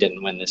 And if they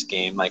didn't win this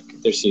game, like,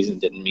 their season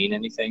didn't mean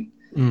anything.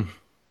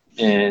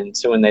 And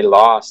so when they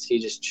lost, he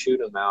just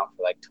chewed them out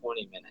for, like,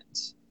 20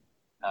 minutes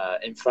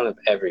in front of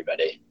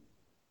everybody,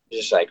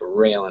 just, like,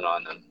 railing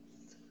on them.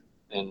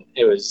 And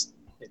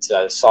it's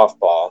a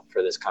softball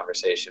for this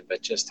conversation,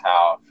 but just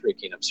how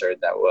freaking absurd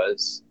that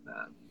was.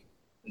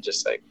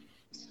 Just like,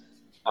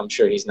 I'm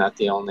sure he's not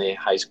the only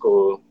high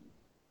school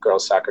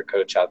girls soccer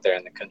coach out there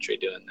in the country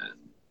doing that.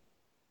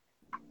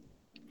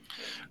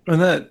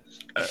 And that,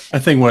 I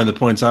think one of the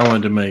points I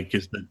wanted to make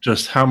is that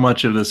just how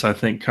much of this I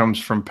think comes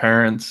from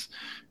parents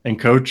and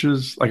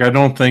coaches. Like, I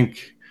don't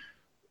think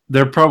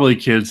there are probably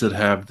kids that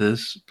have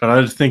this, but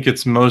I think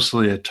it's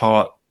mostly a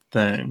taught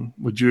thing.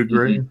 Would you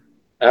agree? Mm-hmm.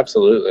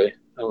 Absolutely.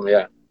 Oh,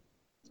 yeah.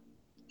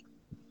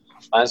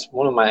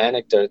 One of my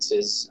anecdotes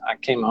is I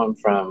came home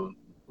from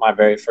my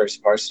very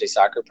first varsity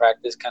soccer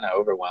practice kind of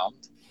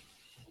overwhelmed.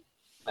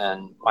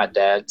 And my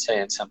dad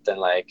saying something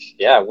like,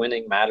 yeah,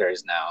 winning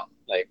matters now.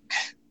 Like,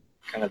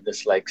 kind of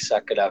this, like,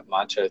 suck it up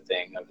macho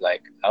thing of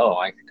like, oh,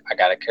 I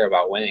got to care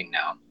about winning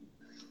now.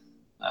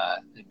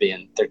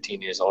 Being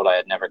 13 years old, I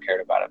had never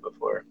cared about it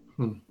before.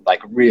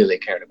 Like, really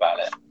cared about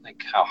it.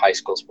 Like, how high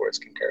school sports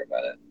can care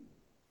about it.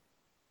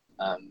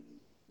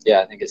 Yeah,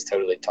 I think it's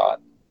totally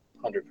taught,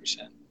 100%.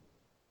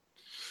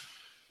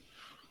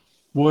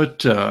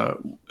 What,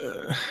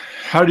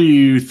 how do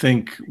you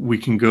think we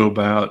can go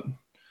about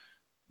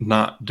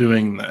not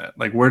doing that?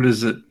 Like, where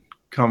does it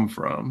come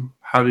from?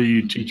 How do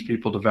you teach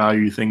people to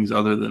value things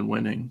other than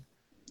winning?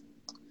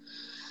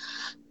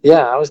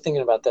 Yeah, I was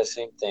thinking about that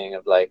same thing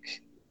of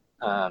like,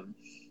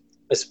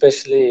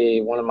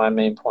 especially one of my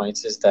main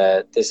points is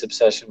that this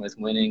obsession with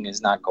winning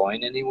is not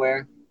going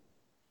anywhere.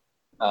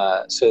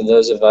 So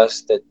those of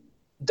us that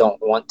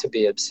don't want to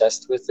be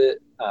obsessed with it,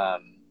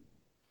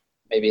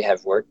 maybe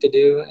have work to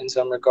do in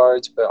some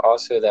regards, but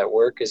also that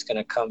work is going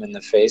to come in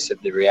the face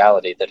of the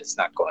reality that it's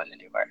not going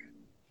anywhere.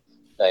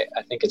 Like,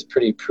 I think it's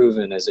pretty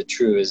proven as a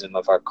truism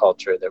of our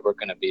culture that we're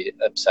going to be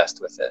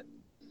obsessed with it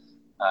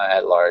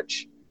at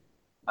large.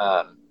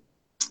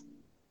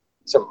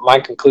 So my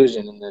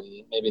conclusion, and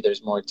then maybe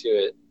there's more to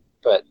it,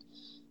 but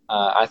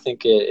I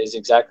think it is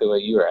exactly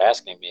what you were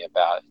asking me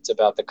about. It's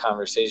about the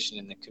conversation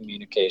and the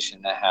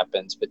communication that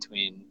happens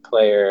between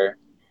player,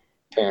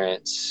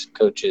 parents,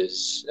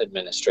 coaches,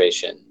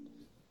 administration,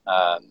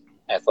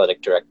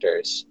 athletic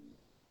directors,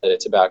 that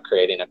it's about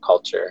creating a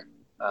culture.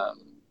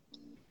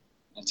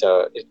 And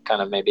so it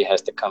kind of maybe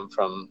has to come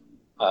from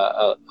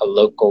a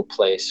local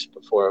place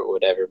before it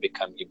would ever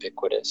become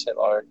ubiquitous at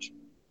large.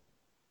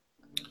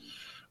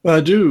 Well,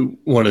 I do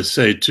want to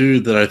say, too,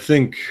 that I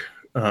think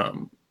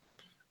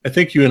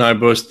you and I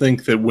both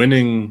think that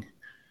winning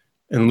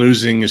and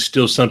losing is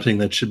still something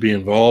that should be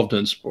involved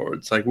in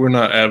sports. Like, we're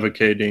not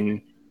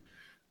advocating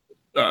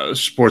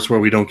sports where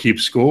we don't keep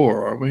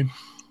score, are we?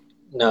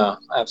 No,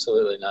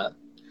 absolutely not.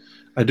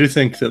 I do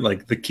think that,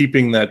 like, the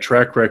keeping that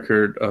track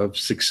record of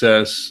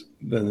success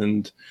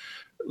and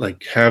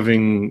like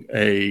having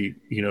a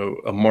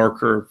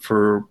marker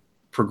for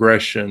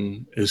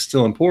progression is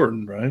still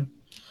important, right?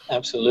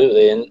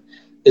 Absolutely. And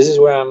this is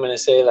where I'm going to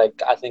say,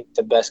 like, I think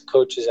the best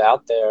coaches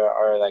out there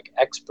are like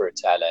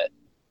experts at it,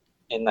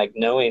 and like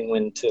knowing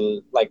when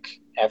to, like,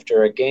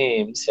 after a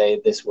game,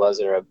 say this was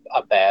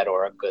a bad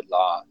or a good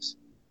loss.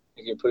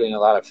 Like, you're putting a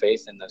lot of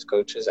faith in those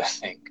coaches, I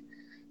think.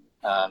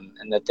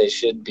 And that they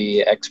should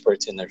be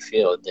experts in their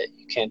field, that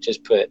you can't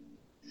just put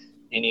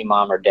any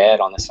mom or dad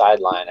on the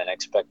sideline and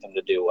expect them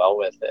to do well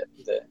with it.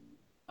 That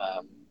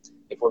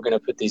if we're going to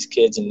put these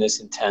kids in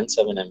this intense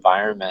of an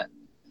environment,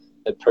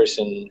 the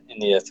person in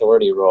the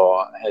authority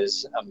role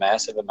has a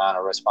massive amount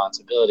of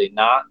responsibility,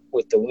 not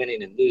with the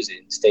winning and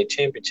losing. State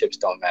championships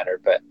don't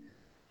matter, but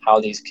how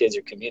these kids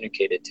are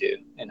communicated to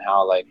and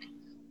how, like,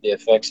 the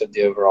effects of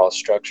the overall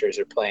structures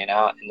are playing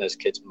out in those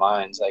kids'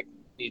 minds, like,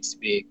 needs to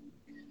be,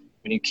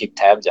 when you keep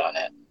tabs on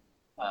it,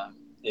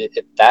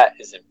 that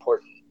is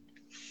important.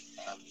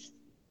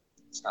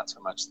 It's not so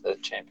much the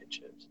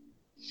championships.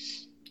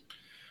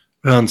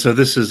 And so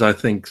this is, I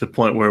think, the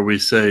point where we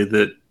say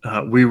that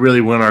we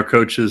really want our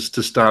coaches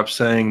to stop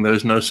saying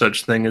there's no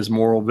such thing as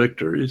moral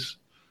victories.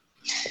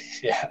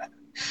 Yeah.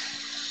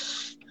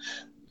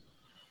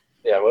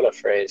 Yeah, what a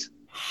phrase.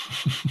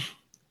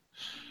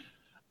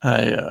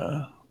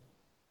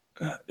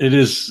 It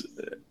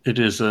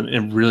is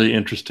a really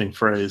interesting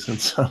phrase in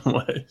some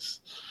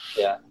ways.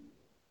 Yeah.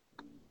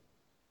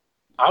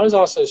 I was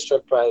also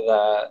struck by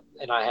that,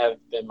 and I have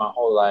been my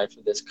whole life,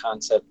 this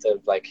concept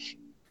of, like,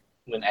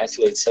 when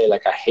athletes say,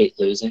 like, I hate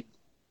losing,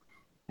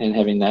 and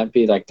having that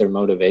be, like, their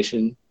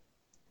motivation.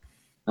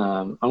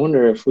 I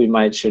wonder if we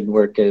should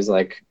work as,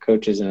 like,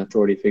 coaches and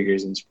authority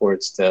figures in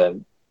sports to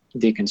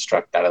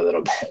deconstruct that a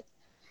little bit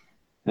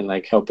and,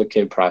 like, help a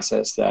kid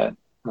process that.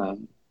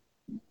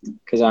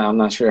 because I'm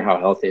not sure how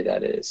healthy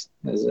that is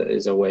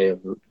as a way of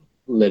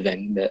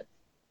living, that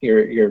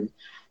your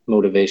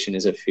motivation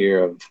is a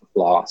fear of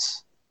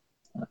loss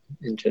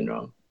in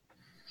general.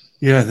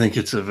 Yeah, I think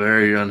it's a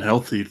very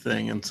unhealthy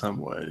thing in some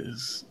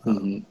ways.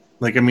 Mm-hmm.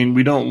 Like, I mean,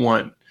 we don't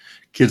want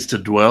kids to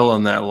dwell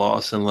on that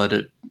loss and let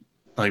it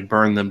like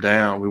burn them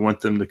down. We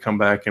want them to come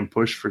back and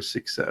push for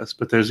success.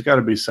 But there's got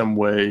to be some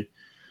way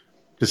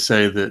to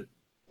say that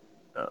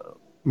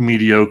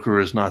mediocre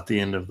is not the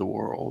end of the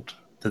world,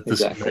 that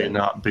this Exactly. may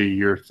not be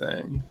your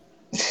thing.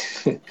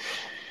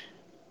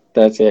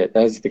 That's it.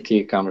 That's the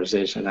key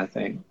conversation, I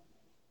think.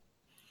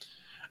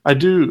 I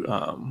do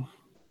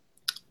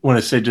want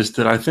to say just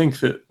that I think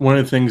that one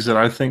of the things that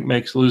I think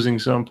makes losing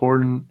so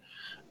important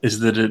is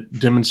that it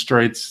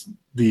demonstrates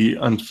the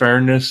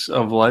unfairness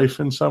of life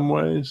in some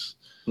ways.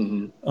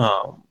 Mm-hmm.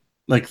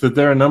 Like that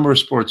there are a number of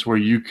sports where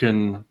you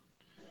can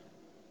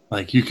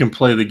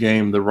play the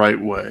game the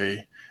right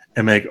way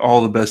and make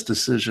all the best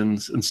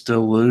decisions and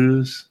still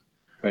lose.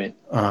 Right.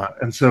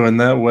 And so in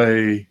that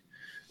way,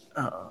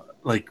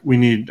 like we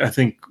need, I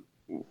think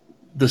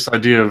this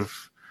idea of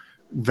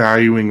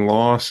valuing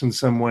loss in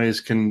some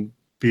ways can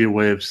be a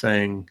way of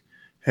saying,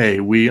 hey,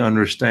 we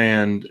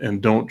understand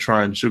and don't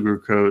try and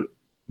sugarcoat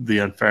the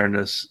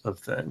unfairness of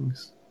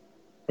things.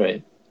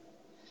 Right.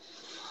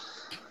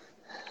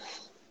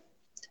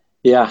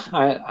 Yeah,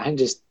 I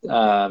just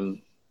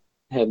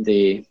had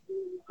the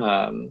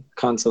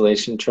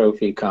consolation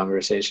trophy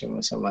conversation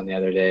with someone the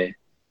other day,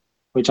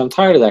 which I'm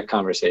tired of that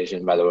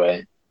conversation, by the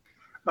way.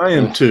 I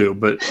am too,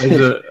 but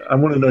I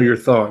want to know your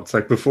thoughts.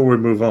 Like before we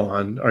move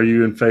on, are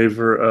you in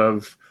favor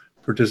of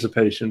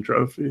participation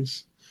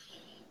trophies?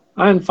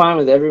 I'm fine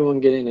with everyone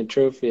getting a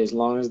trophy as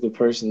long as the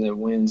person that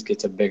wins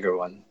gets a bigger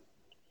one.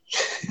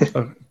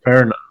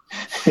 Fair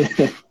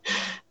enough.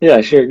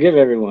 Yeah, sure. Give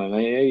everyone.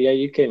 Yeah,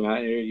 you came out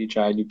here, you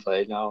tried, you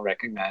played, and I'll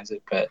recognize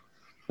it. But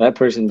that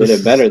person did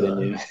it better than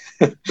you.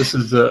 This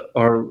is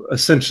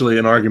essentially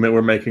an argument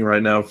we're making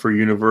right now for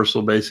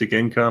universal basic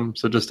income.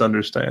 So just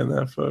understand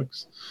that,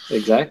 folks.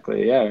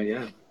 Exactly.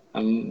 Yeah.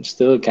 I'm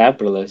still a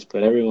capitalist,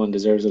 but everyone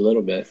deserves a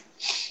little bit.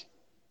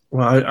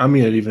 Well, I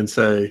mean, I'd even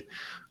say,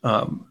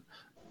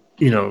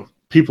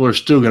 people are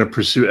still going to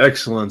pursue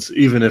excellence,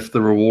 even if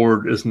the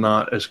reward is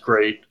not as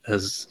great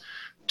as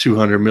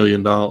 $200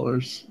 million.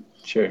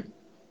 Sure.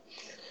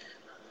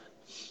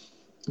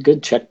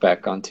 Good check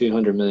back on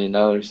 $200 million.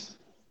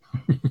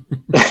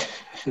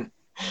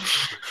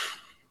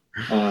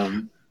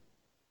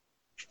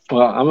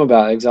 Well, I'm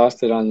about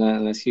exhausted on that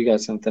unless you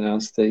got something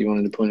else that you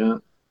wanted to point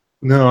out.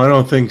 No, I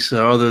don't think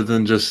so, other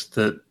than just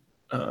that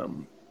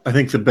I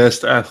think the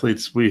best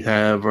athletes we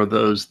have are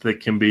those that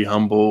can be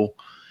humble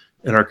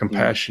and are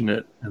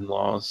compassionate in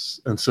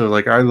loss. And so,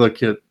 like, I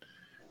look at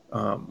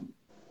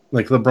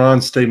like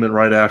LeBron's statement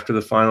right after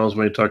the finals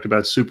when he talked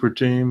about super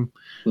team,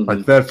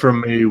 like that for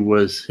me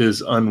was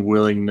his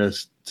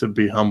unwillingness to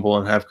be humble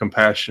and have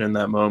compassion in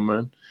that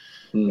moment.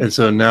 And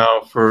so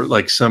now for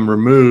like some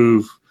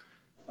remove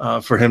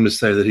for him to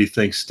say that he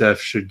thinks Steph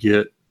should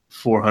get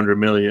 400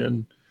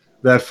 million,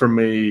 that for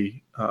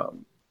me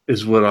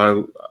is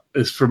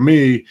for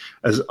me,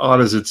 as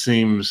odd as it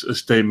seems, a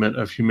statement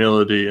of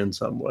humility in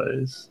some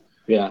ways.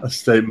 Yeah. A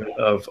statement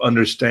of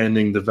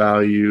understanding the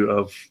value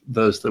of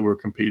those that we're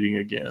competing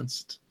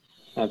against.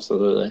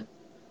 Absolutely.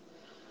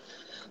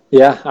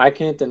 Yeah, I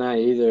can't deny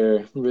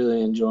either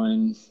really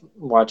enjoying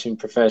watching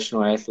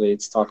professional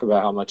athletes talk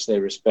about how much they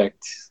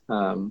respect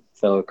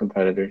fellow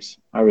competitors.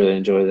 I really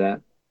enjoy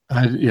that.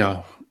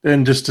 Yeah.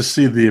 And just to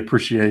see the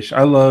appreciation.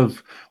 I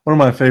love, one of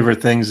my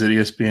favorite things that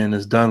ESPN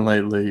has done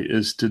lately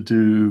is to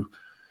do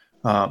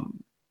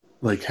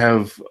like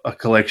have a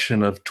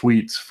collection of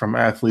tweets from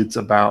athletes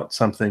about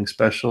something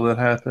special that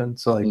happened.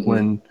 So like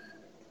when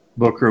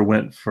Booker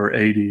went for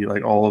 80,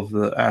 like all of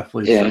the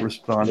athletes that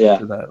responded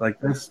to that. Like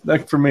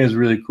that for me is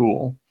really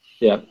cool.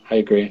 Yeah, I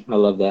agree. I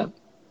love that.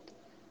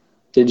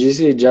 Did you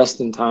see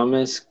Justin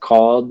Thomas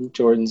called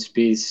Jordan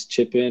Spieth's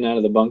chip in out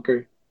of the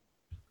bunker?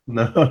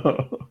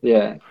 No.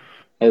 Yeah.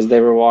 As they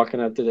were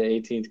walking up to the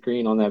 18th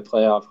green on that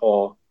playoff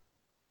hole,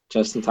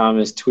 Justin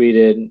Thomas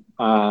tweeted,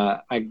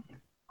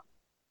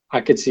 I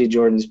could see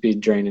Jordan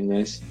Spieth draining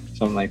this,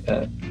 something like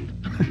that.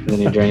 And then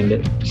he drained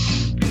it.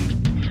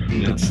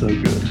 That's so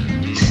good.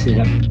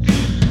 Yeah.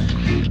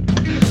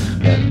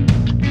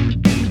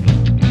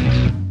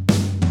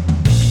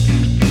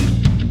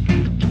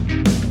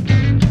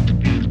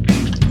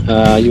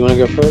 You want to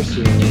go first?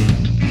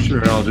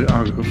 Sure,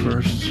 I'll go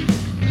first.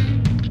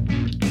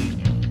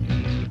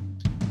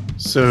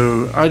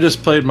 So I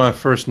just played my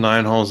first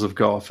 9 holes of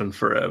golf in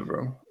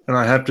forever, and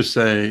I have to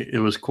say it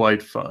was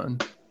quite fun.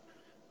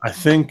 I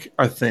think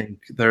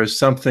there is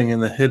something in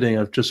the hitting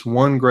of just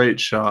one great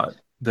shot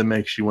that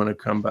makes you want to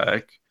come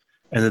back,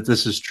 and that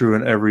this is true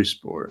in every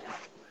sport.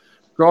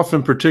 Golf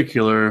in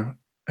particular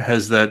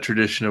has that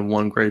tradition of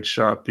one great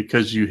shot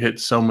because you hit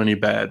so many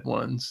bad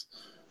ones.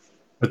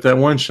 But that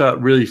one shot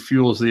really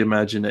fuels the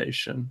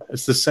imagination.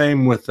 It's the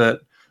same with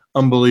that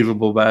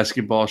unbelievable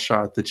basketball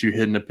shot that you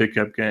hit in a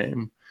pickup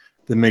game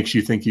that makes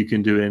you think you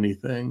can do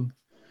anything.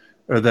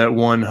 or that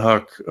one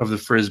huck of the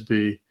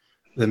Frisbee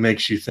that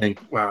makes you think,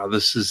 wow,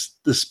 this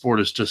sport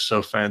is just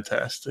so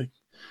fantastic.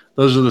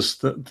 Those are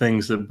the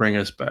things that bring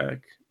us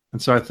back.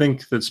 And so I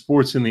think that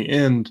sports in the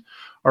end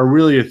are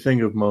really a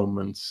thing of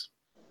moments.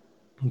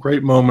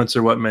 Great moments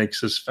are what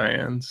makes us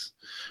fans.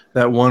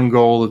 That one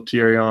goal of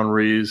Thierry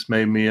Henry's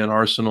made me an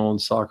Arsenal and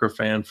soccer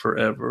fan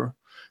forever.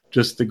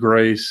 Just the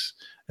grace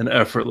and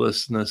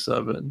effortlessness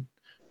of it.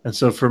 And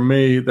so for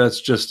me,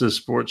 that's just as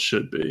sports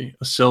should be,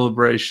 a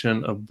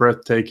celebration of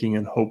breathtaking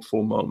and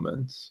hopeful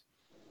moments.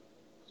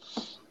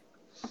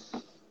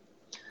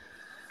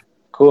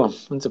 Cool.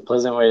 That's a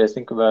pleasant way to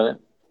think about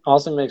it.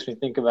 Also makes me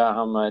think about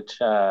how much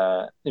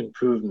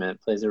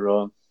improvement plays a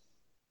role.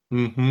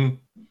 Mm-hmm.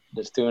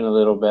 Just doing a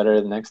little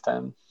better the next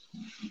time.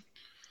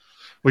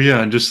 Well,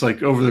 yeah, and just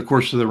like over the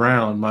course of the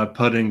round, my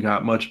putting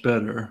got much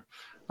better.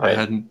 Right. I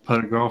hadn't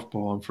put a golf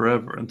ball in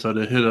forever, and so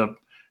to hit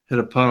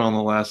a putt on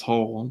the last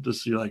hole,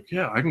 just you're like,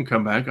 yeah, I can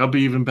come back. I'll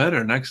be even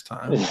better next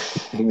time.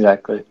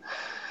 Exactly.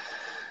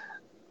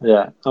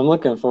 Yeah, I'm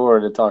looking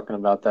forward to talking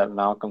about that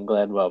Malcolm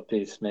Gladwell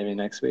piece maybe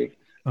next week.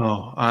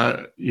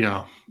 Oh,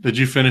 yeah. Did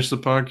you finish the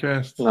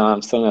podcast? No,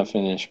 I'm still not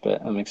finished,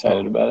 but I'm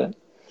excited about it.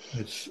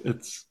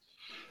 It's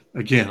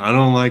again, I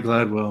don't like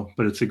Gladwell,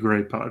 but it's a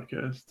great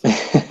podcast.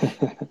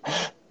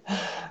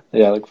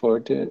 Yeah, I look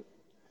forward to it.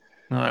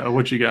 All right,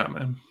 what you got,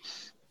 man?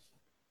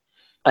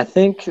 I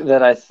think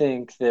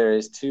there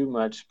is too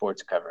much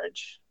sports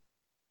coverage.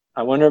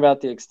 I wonder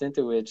about the extent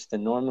to which the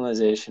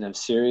normalization of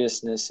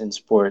seriousness in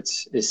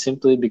sports is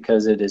simply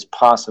because it is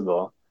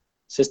possible,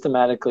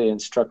 systematically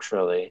and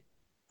structurally,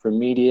 for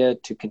media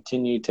to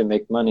continue to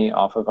make money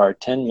off of our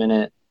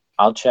 10-minute,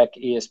 I'll check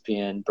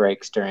ESPN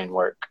breaks during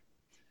work.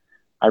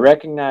 I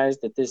recognize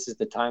that this is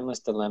the timeless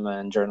dilemma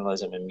in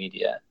journalism and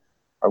media.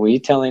 Are we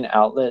telling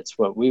outlets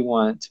what we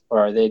want, or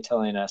are they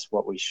telling us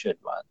what we should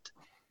want?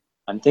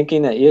 I'm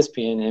thinking that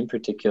ESPN in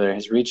particular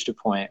has reached a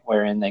point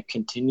wherein they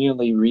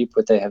continually reap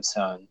what they have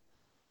sown,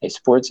 a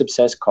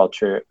sports-obsessed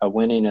culture, a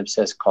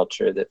winning-obsessed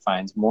culture that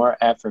finds more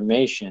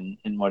affirmation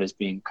in what is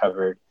being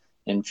covered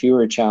and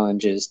fewer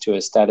challenges to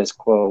a status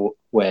quo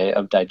way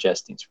of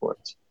digesting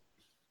sports.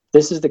 If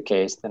this is the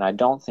case, then I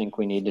don't think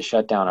we need to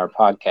shut down our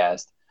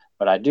podcast,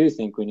 but I do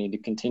think we need to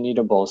continue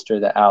to bolster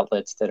the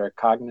outlets that are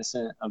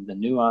cognizant of the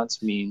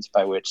nuanced means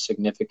by which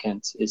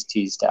significance is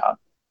teased out.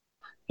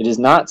 It is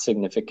not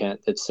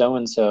significant that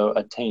so-and-so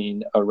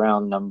attained a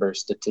round number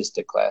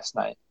statistic last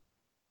night,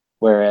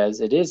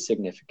 whereas it is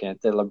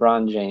significant that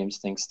LeBron James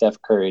thinks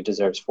Steph Curry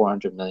deserves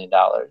 $400 million.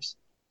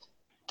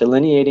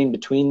 Delineating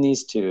between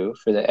these two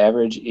for the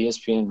average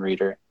ESPN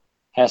reader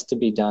has to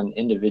be done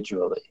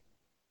individually.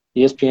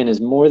 ESPN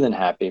is more than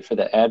happy for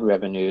the ad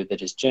revenue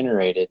that is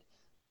generated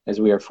as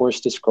we are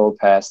forced to scroll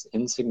past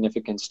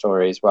insignificant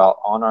stories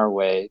while on our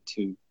way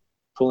to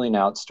pulling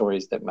out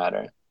stories that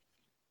matter.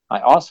 I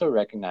also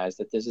recognize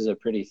that this is a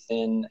pretty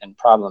thin and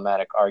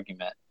problematic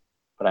argument,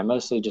 but I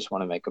mostly just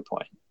want to make a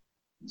point.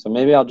 So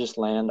maybe I'll just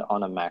land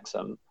on a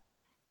maxim.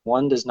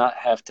 One does not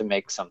have to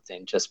make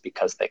something just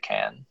because they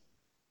can.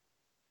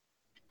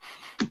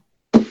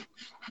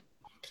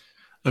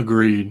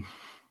 Agreed.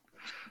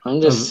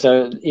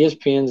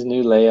 ESPN's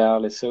new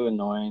layout is so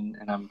annoying,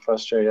 and I'm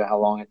frustrated how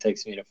long it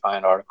takes me to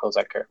find articles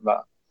I care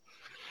about.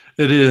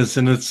 It is,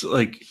 and it's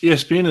like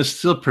ESPN is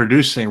still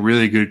producing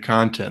really good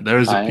content.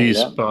 There's a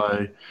piece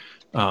by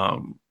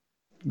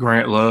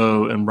Grant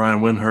Lowe and Brian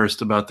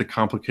Windhurst about the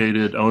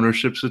complicated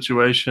ownership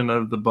situation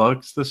of the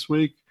Bucks this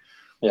week.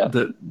 Yeah,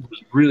 that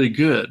was really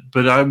good,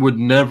 but I would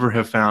never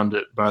have found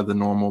it by the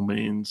normal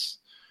means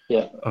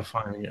of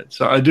finding it.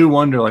 So I do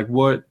wonder, like,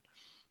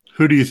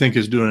 who do you think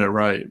is doing it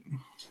right?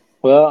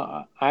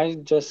 Well, I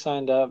just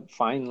signed up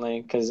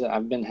finally because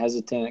I've been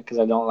hesitant because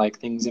I don't like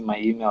things in my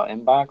email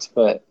inbox,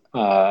 but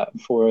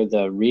for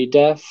the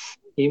ReDef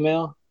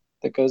email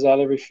that goes out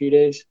every few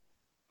days,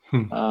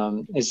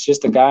 it's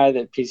just a guy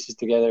that pieces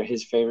together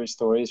his favorite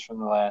stories from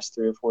the last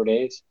 3 or 4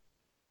 days,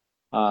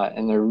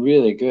 and they're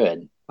really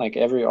good. Like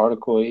every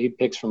article, he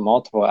picks from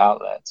multiple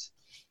outlets,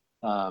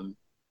 but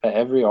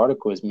every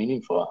article is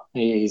meaningful.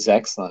 He's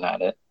excellent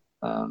at it,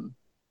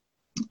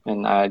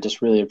 and I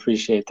just really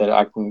appreciate that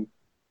I can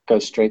go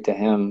straight to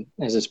him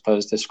as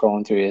opposed to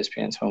scrolling through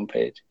ESPN's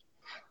homepage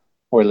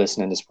or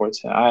listening to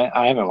SportsCenter.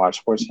 I haven't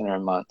watched SportsCenter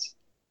in months.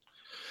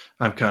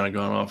 I've kind of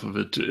gone off of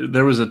it too.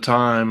 There was a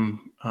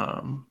time,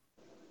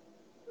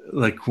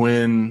 like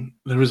when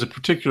there was a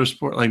particular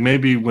sport, like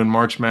maybe when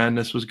March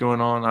Madness was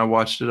going on, I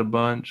watched it a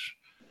bunch,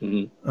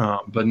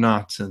 but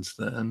not since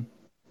then.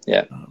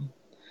 Yeah.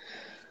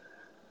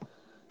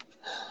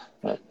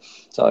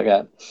 That's all I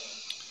got.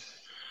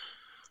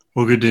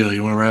 Well, good deal.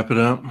 You want to wrap it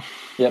up?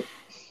 Yep.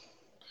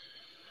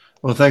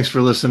 Well, thanks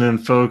for listening,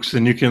 folks.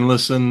 And you can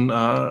listen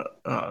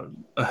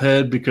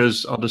ahead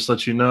because I'll just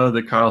let you know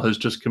that Kyle has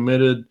just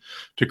committed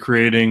to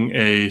creating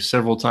a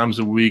several times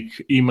a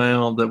week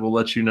email that will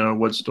let you know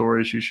what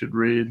stories you should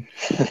read.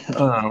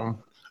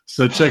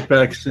 So check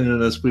back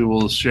soon as we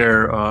will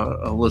share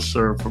a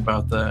listserv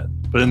about that.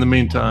 But in the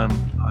meantime,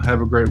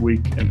 have a great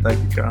week, and thank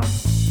you, Kyle.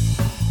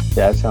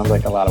 Yeah, it sounds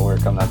like a lot of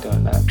work. I'm not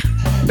doing that.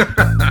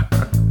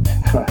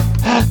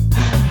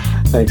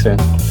 Thanks, man.